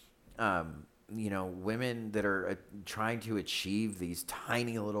 women that are trying to achieve these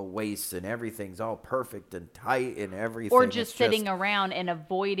tiny little waists and everything's all perfect and tight and everything. or just sitting around and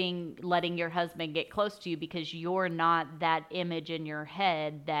avoiding letting your husband get close to you because you're not that image in your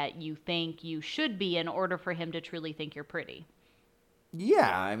head that you think you should be in order for him to truly think you're pretty.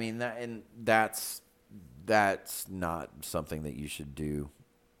 Yeah, I mean that's not something that you should do.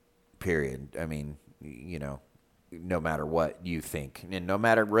 Period. I mean, no matter what you think, and no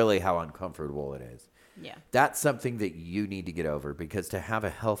matter really how uncomfortable it is. Yeah. That's something that you need to get over because to have a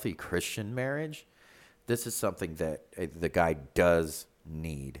healthy Christian marriage, this is something that the guy does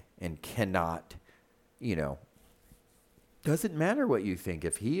need and cannot, doesn't matter what you think.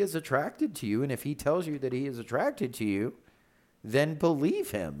 If he is attracted to you and if he tells you that he is attracted to you, then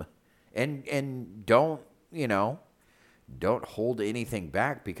believe him and don't hold anything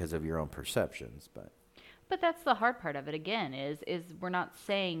back because of your own perceptions. But that's the hard part of it again is we're not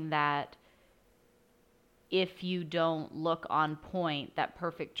saying that if you don't look on point, that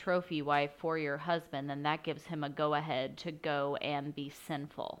perfect trophy wife for your husband, then that gives him a go ahead to go and be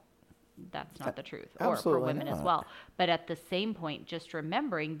sinful. That's not the truth. Or for Absolutely women as not. well. But at the same point, just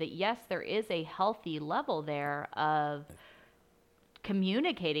remembering that yes, there is a healthy level there of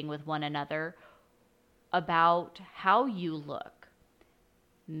communicating with one another about how you look.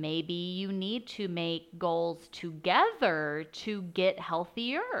 Maybe you need to make goals together to get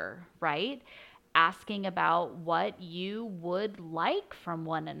healthier, right? Asking about what you would like from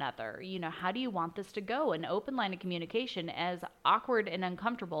one another. How do you want this to go? An open line of communication, as awkward and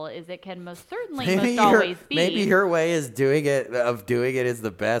uncomfortable as it can most certainly most always be. Maybe your way is doing it is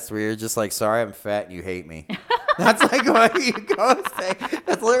the best, where you're just like, sorry, I'm fat and you hate me. That's like what you go say.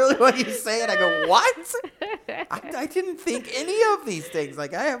 That's literally what you say, and I go, what? I didn't think any of these things. I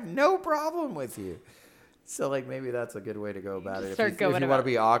have no problem with you. So maybe that's a good way to go about it. If you want to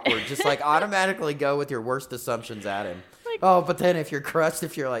be awkward, just automatically go with your worst assumptions at him. But then if you're crushed,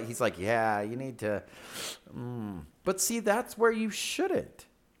 he's like, yeah, you need to. But see, that's where you shouldn't.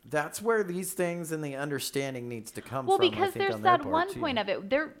 That's where these things and the understanding needs to come from. Well, because there's that one too. point of it.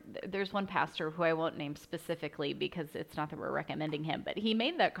 There's one pastor who I won't name specifically because it's not that we're recommending him, but he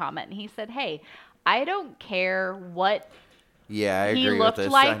made that comment and he said, "Hey, I don't care what I agree he with looked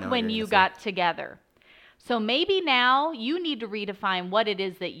this. like when you got together. So maybe now you need to redefine what it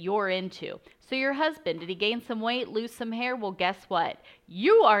is that you're into. So your husband, did he gain some weight, lose some hair? Well, guess what?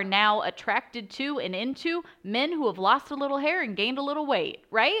 You are now attracted to and into men who have lost a little hair and gained a little weight,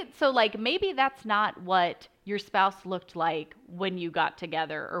 right? So maybe that's not what your spouse looked like when you got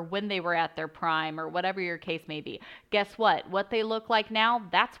together or when they were at their prime or whatever your case may be. Guess what? What they look like now,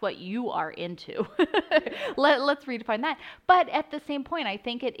 that's what you are into. Let's redefine that. But at the same point, I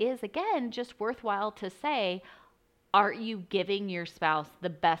think it is, again, just worthwhile to say, are you giving your spouse the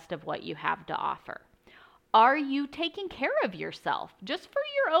best of what you have to offer? Are you taking care of yourself just for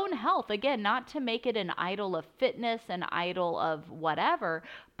your own health? Again, not to make it an idol of fitness, an idol of whatever,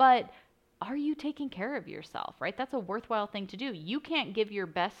 but are you taking care of yourself, right? That's a worthwhile thing to do. You can't give your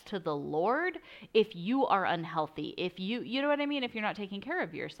best to the Lord if you are unhealthy, if you know what I mean, if you're not taking care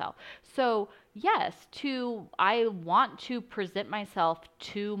of yourself. So, yes, I want to present myself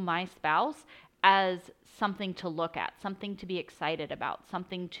to my spouse as something to look at, something to be excited about,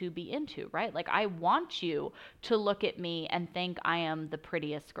 something to be into, right? Like, I want you to look at me and think I am the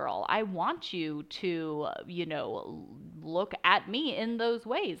prettiest girl. I want you to, look at me in those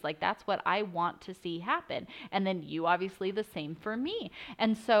ways. Like, that's what I want to see happen. And then you obviously the same for me.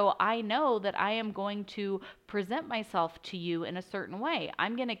 And so I know that I am going to present myself to you in a certain way.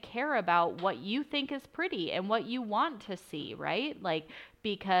 I'm going to care about what you think is pretty and what you want to see, right? Like,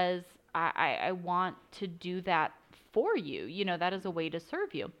 because I want to do that for you. That is a way to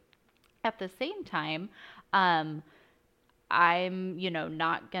serve you. At the same time, I'm,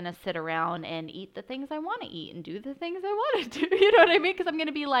 not going to sit around and eat the things I want to eat and do the things I want to do. You know what I mean? Because I'm going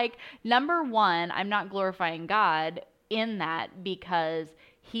to be like, number one, I'm not glorifying God in that, because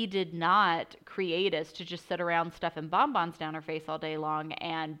he did not create us to just sit around stuffing bonbons down our face all day long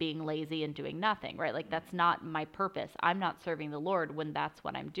and being lazy and doing nothing, right? Like, that's not my purpose. I'm not serving the Lord when that's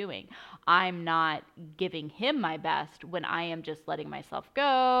what I'm doing. I'm not giving him my best when I am just letting myself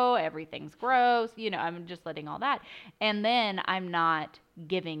go. Everything's gross. I'm just letting all that. And then I'm not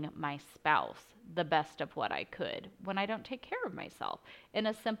giving my spouse the best of what I could when I don't take care of myself in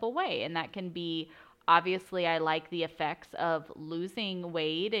a simple way. And that can be, obviously, I like the effects of losing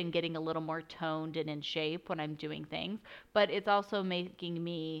weight and getting a little more toned and in shape when I'm doing things, but it's also making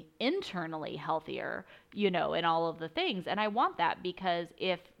me internally healthier, in all of the things. And I want that, because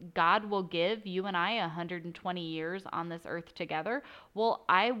if God will give you and I 120 years on this earth together, well,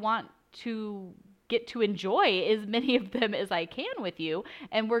 I want to get to enjoy as many of them as I can with you.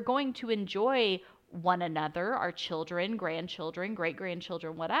 And we're going to enjoy one another, our children, grandchildren,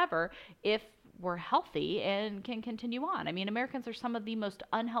 great-grandchildren, whatever, if we're healthy and can continue on. I mean, Americans are some of the most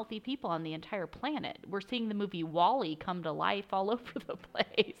unhealthy people on the entire planet. We're seeing the movie WALL-E come to life all over the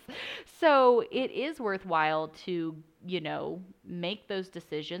place. So it is worthwhile to, make those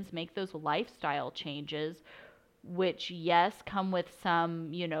decisions, make those lifestyle changes, which, yes, come with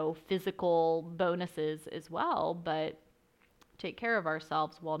some, physical bonuses as well, but take care of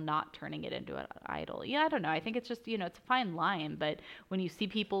ourselves while not turning it into an idol. Yeah, I don't know. I think it's just, it's a fine line. But when you see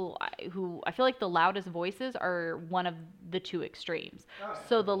people who, I feel like the loudest voices are one of the two extremes.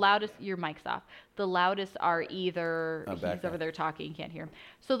 So the loudest, your mic's off. The loudest are either, he's over there talking, can't hear him.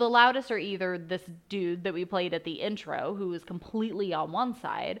 So the loudest are either this dude that we played at the intro, who is completely on one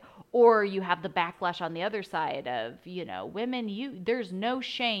side, or you have the backlash on the other side of, women, there's no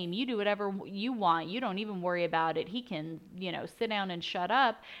shame. You do whatever you want. You don't even worry about it. He can, sit down and shut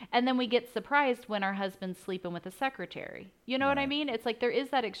up. And then we get surprised when our husband's sleeping with a secretary. You know what I mean? It's like there is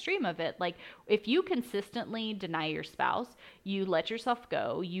that extreme of it. Like, if you consistently deny your spouse, you let yourself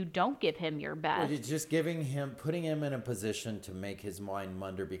go, you don't give him your best. Well, it's just putting him in a position to make his mind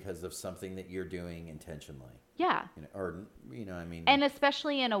wonder because of something that you're doing intentionally. Yeah. And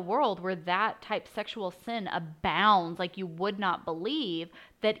especially in a world where that type sexual sin abounds, like you would not believe,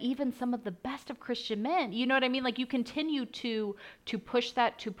 that even some of the best of Christian men, you know what I mean? Like, you continue to push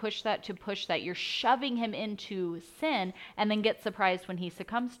that. You're shoving him into sin and then get surprised when he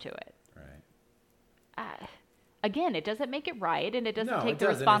succumbs to it. Right. Again, it doesn't make it right, and it doesn't take the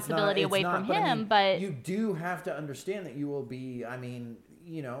responsibility away from him, but you do have to understand that you will be,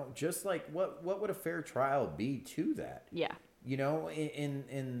 just like what would a fair trial be to that? Yeah.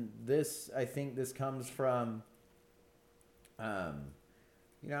 In this, I think this comes from, I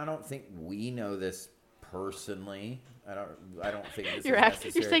don't think we know this personally. I don't think this you're is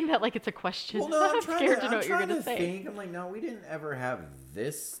necessary. You're saying that like it's a question. Well, no, I'm scared to know what you're going to say. Think. I'm like, no, we didn't ever have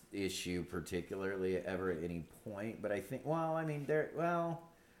this issue particularly ever at any point. But I think,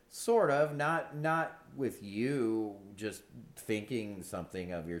 sort of, not with you just thinking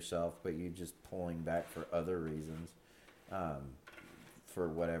something of yourself, but you just pulling back for other reasons, for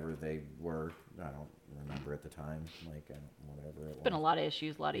whatever they were. I don't remember at the time, whatever it was. It's been a lot of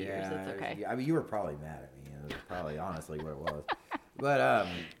issues, a lot of years. It's okay. You were probably mad at me. It was probably honestly what it was. But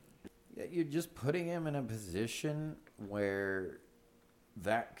you're just putting him in a position where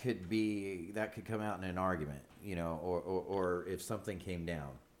that could come out in an argument, or if something came down,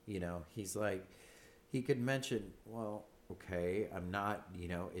 he's like, he could mention, well, okay, I'm not,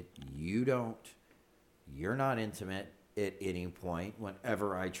 you're not intimate at any point.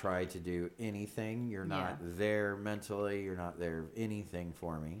 Whenever I try to do anything, you're not there mentally, you're not there anything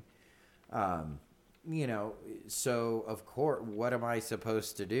for me. So of course, what am I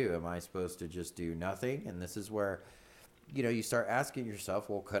supposed to do? Am I supposed to just do nothing? And this is where, you start asking yourself,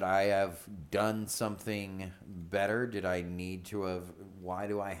 well, could I have done something better? Did I need to have? Why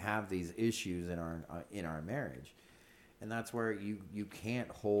do I have these issues in our marriage? And that's where you can't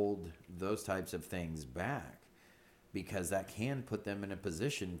hold those types of things back, because that can put them in a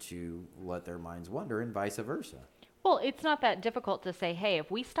position to let their minds wander, and vice versa. Well, it's not that difficult to say, hey,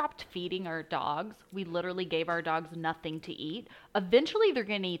 if we stopped feeding our dogs, we literally gave our dogs nothing to eat, eventually they're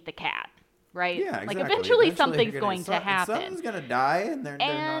going to eat the cat, right? Yeah, exactly. Like eventually something's going to happen. Someone's going to die, and they're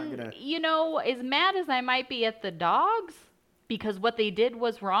not going to... You know, as mad as I might be at the dogs, because what they did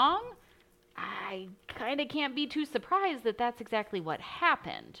was wrong, I kind of can't be too surprised that that's exactly what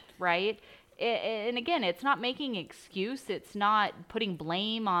happened, right? And again, it's not making an excuse. It's not putting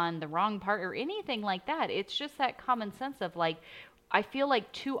blame on the wrong part or anything like that. It's just that common sense of like, I feel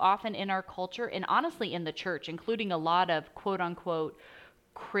like too often in our culture, and honestly in the church, including a lot of quote unquote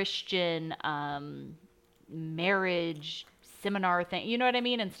Christian marriage seminar thing, you know what I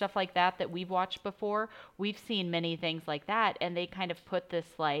mean? And stuff like that we've watched before. We've seen many things like that. And they kind of put this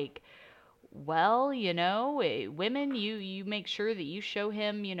like, well, women, you make sure that you show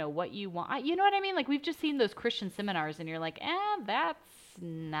him, what you want. You know what I mean? Like we've just seen those Christian seminars and you're like, that's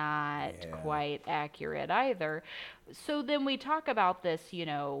not quite accurate either. So then we talk about this,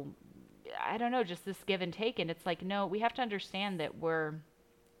 I don't know, just this give and take. And it's like, no, we have to understand that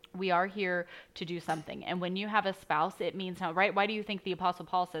we are here to do something. And when you have a spouse, it means how, right? Why do you think the Apostle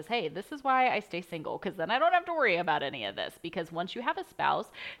Paul says, hey, this is why I stay single? Because then I don't have to worry about any of this. Because once you have a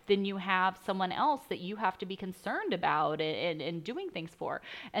spouse, then you have someone else that you have to be concerned about and doing things for.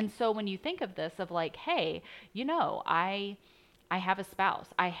 And so when you think of this, of like, hey, I have a spouse.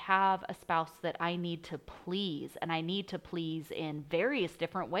 I have a spouse that I need to please, and I need to please in various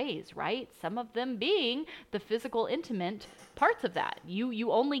different ways, right? Some of them being the physical, intimate parts of that.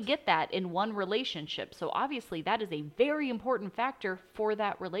 You only get that in one relationship. So obviously that is a very important factor for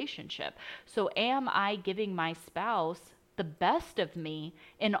that relationship. So am I giving my spouse the best of me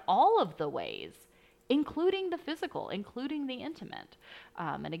in all of the ways, including the physical, including the intimate?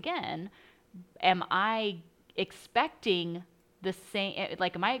 And again, am I expecting the same,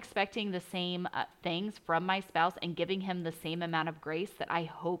 like, am I expecting the same things from my spouse and giving him the same amount of grace that I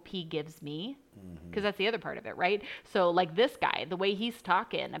hope he gives me? Because that's the other part of it, right? So like this guy, the way he's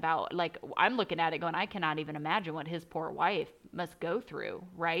talking about, like, I'm looking at it going, I cannot even imagine what his poor wife must go through,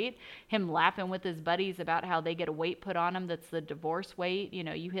 right? Him laughing with his buddies about how they get a weight put on them that's the divorce weight.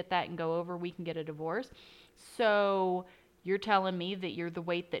 You hit that and go over, we can get a divorce. So you're telling me that you're the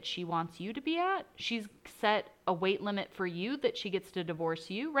weight that she wants you to be at? She's set a weight limit for you that she gets to divorce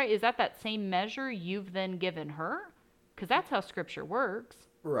you, right? Is that same measure you've then given her? Because that's how Scripture works.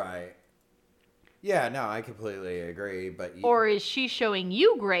 Right. Yeah, no, I completely agree. But or is she showing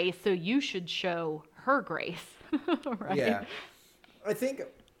you grace, so you should show her grace? Right? Yeah. I think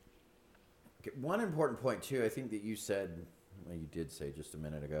one important point, too, I think that you did say just a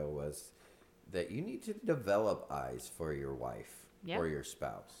minute ago, was that you need to develop eyes for your wife or your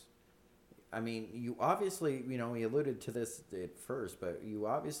spouse. I mean, you obviously, we alluded to this at first, but you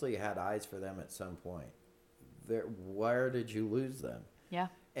obviously had eyes for them at some point. Where did you lose them? Yeah.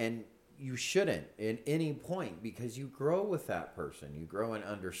 And you shouldn't at any point, because you grow with that person. You grow in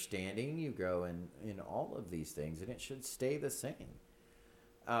understanding. You grow in all of these things, and it should stay the same.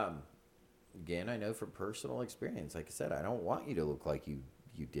 Again, I know from personal experience, like I said, I don't want you to look like you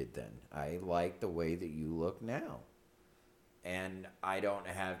did then. I like the way that you look now. And I don't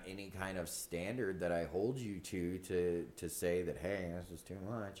have any kind of standard that I hold you to say that, hey, this is too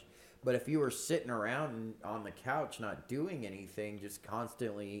much. But if you were sitting around on the couch not doing anything, just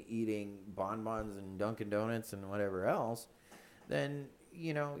constantly eating bonbons and Dunkin' Donuts and whatever else, then,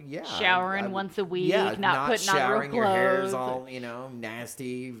 showering once a week, not putting on real showering, clothes. your hair's all, nasty.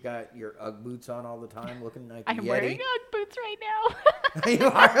 You've got your Ugg boots on all the time, looking like a Yeti. I'm wearing Ugg boots right now. You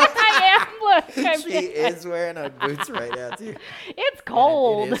are? I am. Look, she is wearing Ugg boots right now, too. It's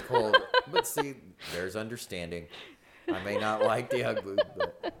cold. It is cold. But see, there's understanding. I may not like the Ugg boots,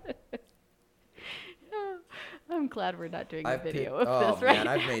 but... I'm glad we're not doing a video of this man,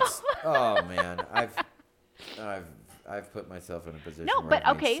 right now. I've put myself in a position no, where but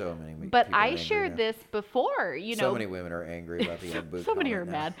I've okay, made so many but people I angry shared now. this before, So many women are angry about the Ugg boot. So many comment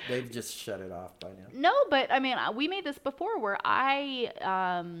are now. mad. They've just shut it off by now. No, but I mean, we made this before where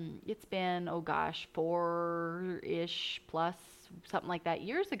it's been, 4-ish plus, something like that,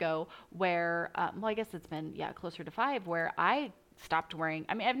 years ago, where, well, I guess it's been, closer to 5, where I stopped wearing,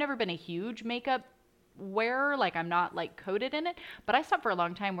 I mean, I've never been a huge makeup wearer, like I'm not like coded in it, but I stopped for a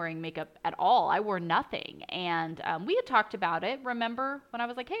long time wearing makeup at all. I wore nothing. And we had talked about it, remember, when I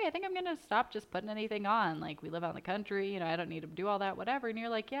was like, hey, I think I'm going to stop just putting anything on. Like, we live out in the country, I don't need to do all that, whatever. And you're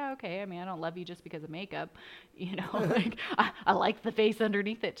like, yeah, okay. I mean, I don't love you just because of makeup, like I like the face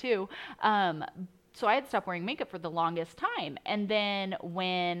underneath it too. So I had stopped wearing makeup for the longest time. And then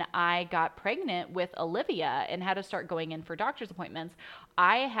when I got pregnant with Olivia and had to start going in for doctor's appointments,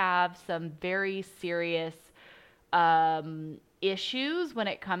 I have some very serious issues when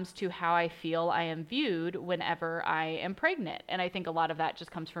it comes to how I feel I am viewed whenever I am pregnant. And I think a lot of that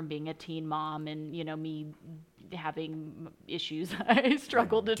just comes from being a teen mom and, me having issues I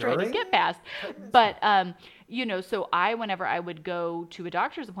struggled to try to get past. But, so whenever I would go to a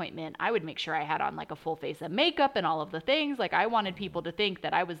doctor's appointment, I would make sure I had on like a full face of makeup and all of the things. Like, I wanted people to think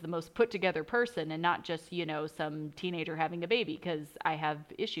that I was the most put together person and not just, some teenager having a baby, because I have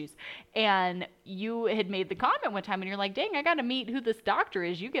issues. And you had made the comment one time and you're like, dang, I got to meet who this doctor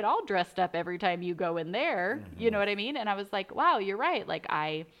is. You get all dressed up every time you go in there. Mm-hmm. You know what I mean? And I was like, wow, you're right. Like,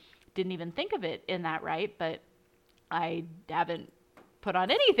 I didn't even think of it in that right, but I haven't put on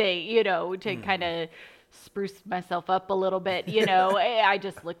anything, to kind of spruce myself up a little bit, I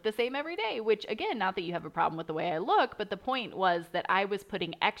just look the same every day, which, again, not that you have a problem with the way I look, but the point was that I was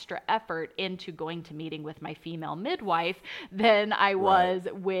putting extra effort into going to meeting with my female midwife than I was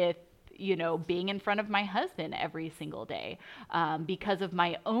with being in front of my husband every single day, because of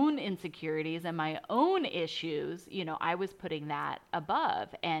my own insecurities and my own issues. I was putting that above.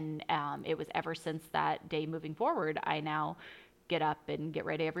 And it was ever since that day moving forward, I now get up and get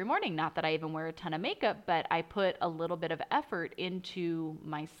ready every morning. Not that I even wear a ton of makeup, but I put a little bit of effort into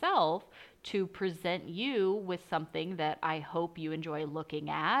myself to present you with something that I hope you enjoy looking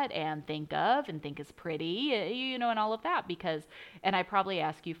at and think of and think is pretty, and all of that. And I probably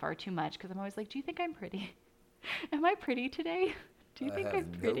ask you far too much, because I'm always like, do you think I'm pretty? Am I pretty today? Do you think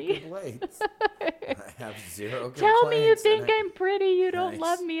I'm pretty? No complaints. I have zero complaints. Tell me you think I'm pretty. You don't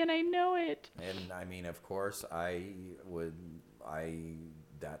love me, and I know it. And I mean, of course,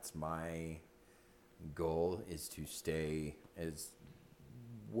 that's my goal, is to stay as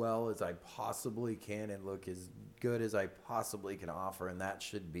well as I possibly can and look as good as I possibly can offer. And that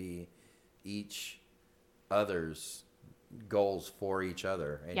should be each other's goals for each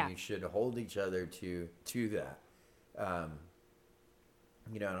other. And you should hold each other to that.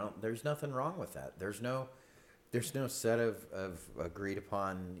 There's nothing wrong with that. There's no set of agreed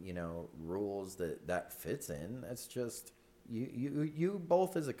upon, rules that fits in. That's just, you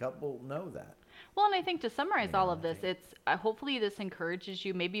both as a couple know that. Well, and I think to summarize all of this, it's hopefully this encourages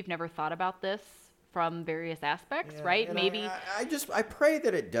you. Maybe you've never thought about this from various aspects, right? Maybe I pray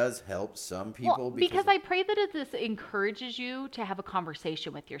that it does help some people. Well, because I pray that this encourages you to have a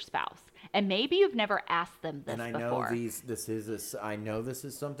conversation with your spouse, and maybe you've never asked them this before. I know this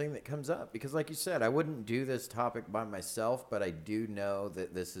is something that comes up, because, like you said, I wouldn't do this topic by myself, but I do know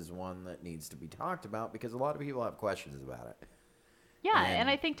that this is one that needs to be talked about, because a lot of people have questions about it. Yeah, and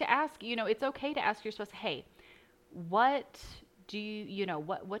I think to ask, it's okay to ask your spouse, hey, what do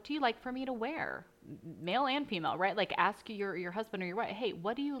you like for me to wear? Male and female, right? Like, ask your husband or your wife, hey,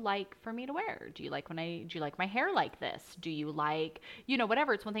 what do you like for me to wear? Do you like my hair like this? Do you like,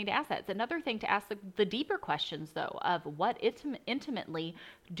 whatever? It's one thing to ask that. It's another thing to ask the deeper questions, though, of what intimately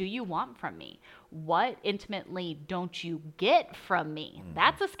do you want from me? What intimately don't you get from me?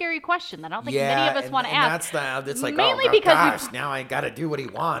 That's a scary question that I don't think many of us want to ask. It's like, mainly because now I got to do what he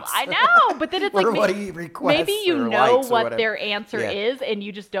wants. I know, but then it's like, what he requests, maybe you know what their answer is, and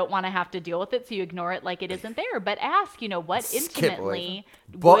you just don't want to have to deal with it, so you ignore it like it isn't there. But ask, what intimately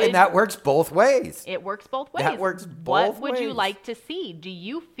and that works both ways. It works both ways. That works both ways. What would you like to see? Do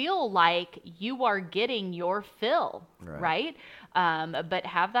you feel like you are getting your fill, right? But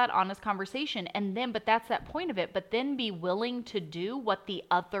have that honest conversation, and then, but that's that point of it, but then be willing to do what the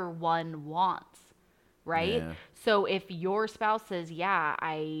other one wants, right? Yeah. So if your spouse says, yeah,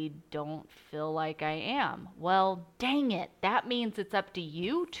 I don't feel like I am, well, dang it. That means it's up to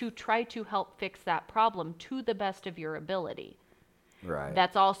you to try to help fix that problem to the best of your ability. Right.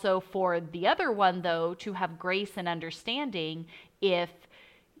 That's also for the other one, though, to have grace and understanding if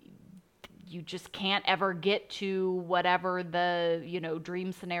you just can't ever get to whatever the,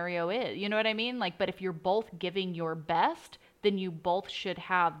 dream scenario is. You know what I mean? Like, but if you're both giving your best, then you both should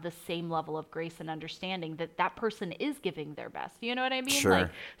have the same level of grace and understanding that that person is giving their best. You know what I mean? Sure. Like,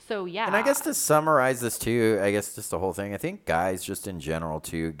 so, yeah. And I guess to summarize this too, I guess just the whole thing, I think guys just in general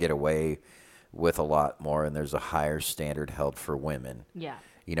too get away with a lot more, and there's a higher standard held for women. Yeah.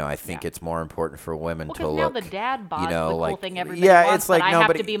 I think it's more important for women to because look. now the dad bod is the cool like, thing everybody yeah, wants, it's like but I have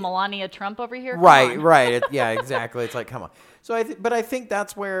nobody. to be Melania Trump over here. Come Right, on. right. Yeah, exactly. It's like, come on. So but I think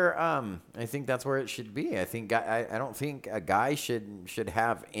that's where it should be. I think I don't think a guy should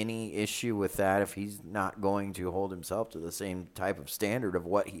have any issue with that if he's not going to hold himself to the same type of standard of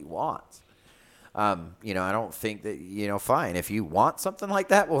what he wants. I don't think that, fine. If you want something like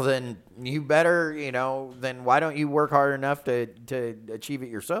that, well, then you better, then why don't you work hard enough to achieve it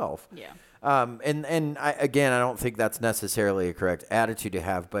yourself? Yeah. And I don't think that's necessarily a correct attitude to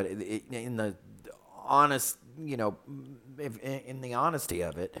have, but in the honest, in the honesty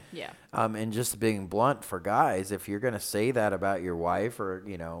of it, Yeah. and just being blunt for guys, if you're going to say that about your wife or,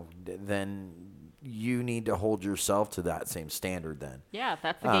 then you need to hold yourself to that same standard then. Yeah, if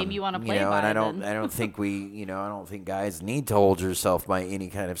that's the game you want to play and by, I don't then. I don't think I don't think guys need to hold yourself by any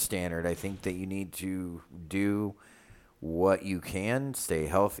kind of standard. I think that you need to do what you can, stay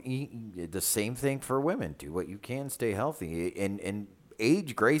healthy. The same thing for women. Do what you can, stay healthy, and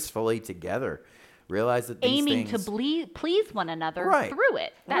age gracefully together. Realize that these aiming things, to please one another Right. through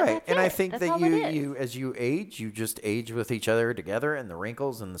it. right. That's And it. I think That's that all it is. you as you age, you just age with each other together, and the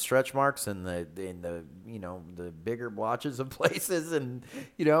wrinkles and the stretch marks and the the bigger blotches of places, and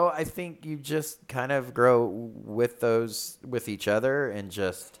I think you just kind of grow with each other, and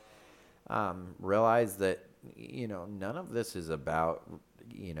just realize that none of this is about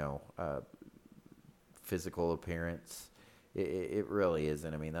physical appearance. It really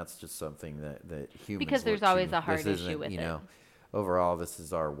isn't. I mean, that's just something that humans Because there's look always to. a hard This issue isn't, with it. Overall, this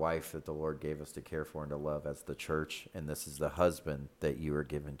is our wife that the Lord gave us to care for and to love as the church, and this is the husband that you are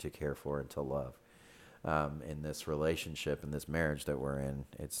given to care for and to love. In this relationship, in this marriage that we're in,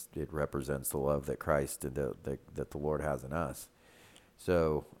 it represents the love that Christ and that the Lord has in us.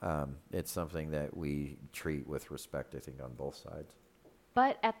 So it's something that we treat with respect, I think, on both sides.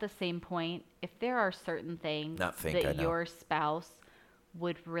 But at the same point, if there are certain things that your spouse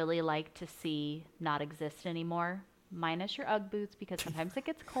would really like to see not exist anymore, minus your Ugg boots, because sometimes it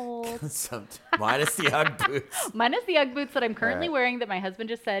gets cold. Minus the Ugg boots. Minus the Ugg boots that I'm currently Right. wearing that my husband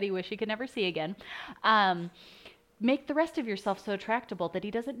just said he wish he could never see again. Make the rest of yourself so attractable that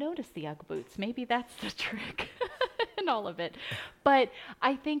he doesn't notice the Ugg boots. Maybe that's the trick in all of it. But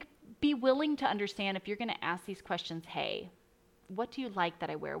I think be willing to understand if you're going to ask these questions, hey, what do you like that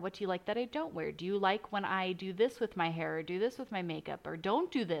I wear? What do you like that I don't wear? Do you like when I do this with my hair or do this with my makeup or don't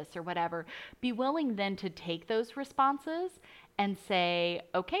do this or whatever? Be willing then to take those responses and say,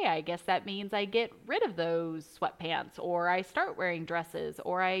 okay, I guess that means I get rid of those sweatpants, or I start wearing dresses,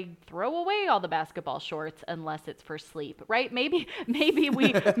 or I throw away all the basketball shorts unless it's for sleep, right? Maybe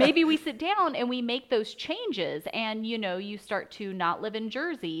we sit down and we make those changes, and you start to not live in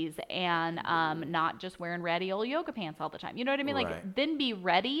jerseys and not just wearing ratty old yoga pants all the time. You know what I mean? Right. Like, then be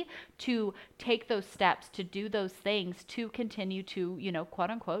ready to take those steps to do those things to continue to, quote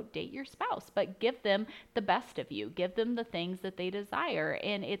unquote, date your spouse, but give them the best of you. Give them the things that they desire.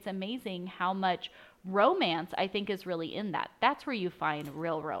 And it's amazing how much romance I think is really in that. That's where you find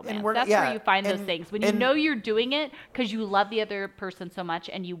real romance. That's where you find those things. When you know you're doing it because you love the other person so much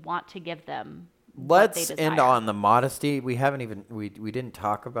and you want to give them what they Let's desire. end on the modesty. We haven't even we didn't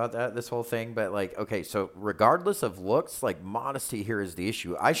talk about this whole thing, but like, okay, so regardless of looks, like, modesty here is the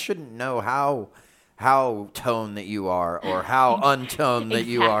issue. I shouldn't know how toned that you are or how untoned that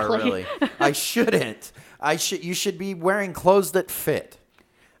you are, really. I shouldn't. You should be wearing clothes that fit.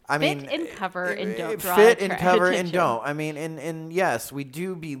 Fit and cover and don't draw fit and cover attention. and don't. I mean, and yes, we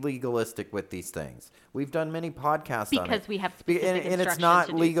do be legalistic with these things. We've done many podcasts on it. Because we have specific and it's instructions not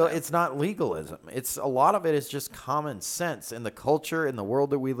to do legal. so. It's not legalism. It's a lot of it is just common sense in the culture, in the world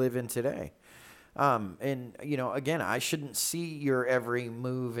that we live in today. And again, I shouldn't see your every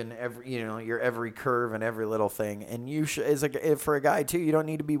move and your every curve and every little thing. And you should, for a guy too, you don't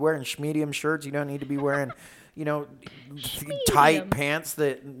need to be wearing medium shirts. You don't need to be wearing, tight pants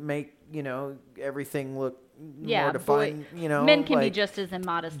that make everything look more defined. Men can be just as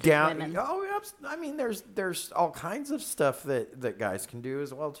immodest as women. Oh, I mean, there's all kinds of stuff that guys can do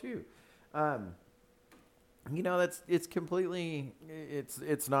as well too. It's completely,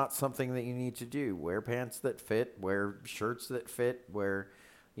 it's not something that you need to do. Wear pants that fit, wear shirts that fit,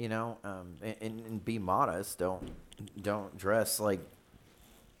 and be modest. Don't dress like,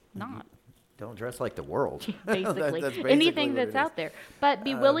 don't dress like the world. Basically. That's Anything what that's it out is. there. But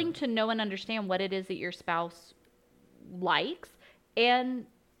be willing to know and understand what it is that your spouse likes, and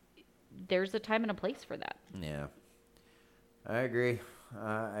there's a time and a place for that. Yeah, I agree.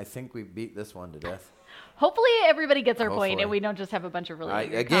 I think we beat this one to death. Hopefully everybody gets our point, Hopefully. and we don't just have a bunch of really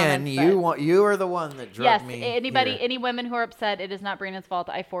angry Again, comments, you are the one that drug me. Yes, here. any women who are upset, it is not Brandon's fault.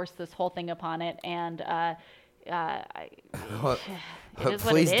 I forced this whole thing upon it, and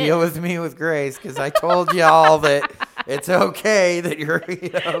Please deal with me with grace, because I told y'all that it's okay that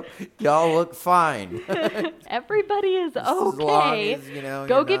y'all look fine. Everybody is As long okay. as,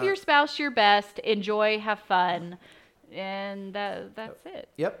 Go give your spouse your best. Enjoy, have fun, and that's it.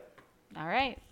 Yep. All right.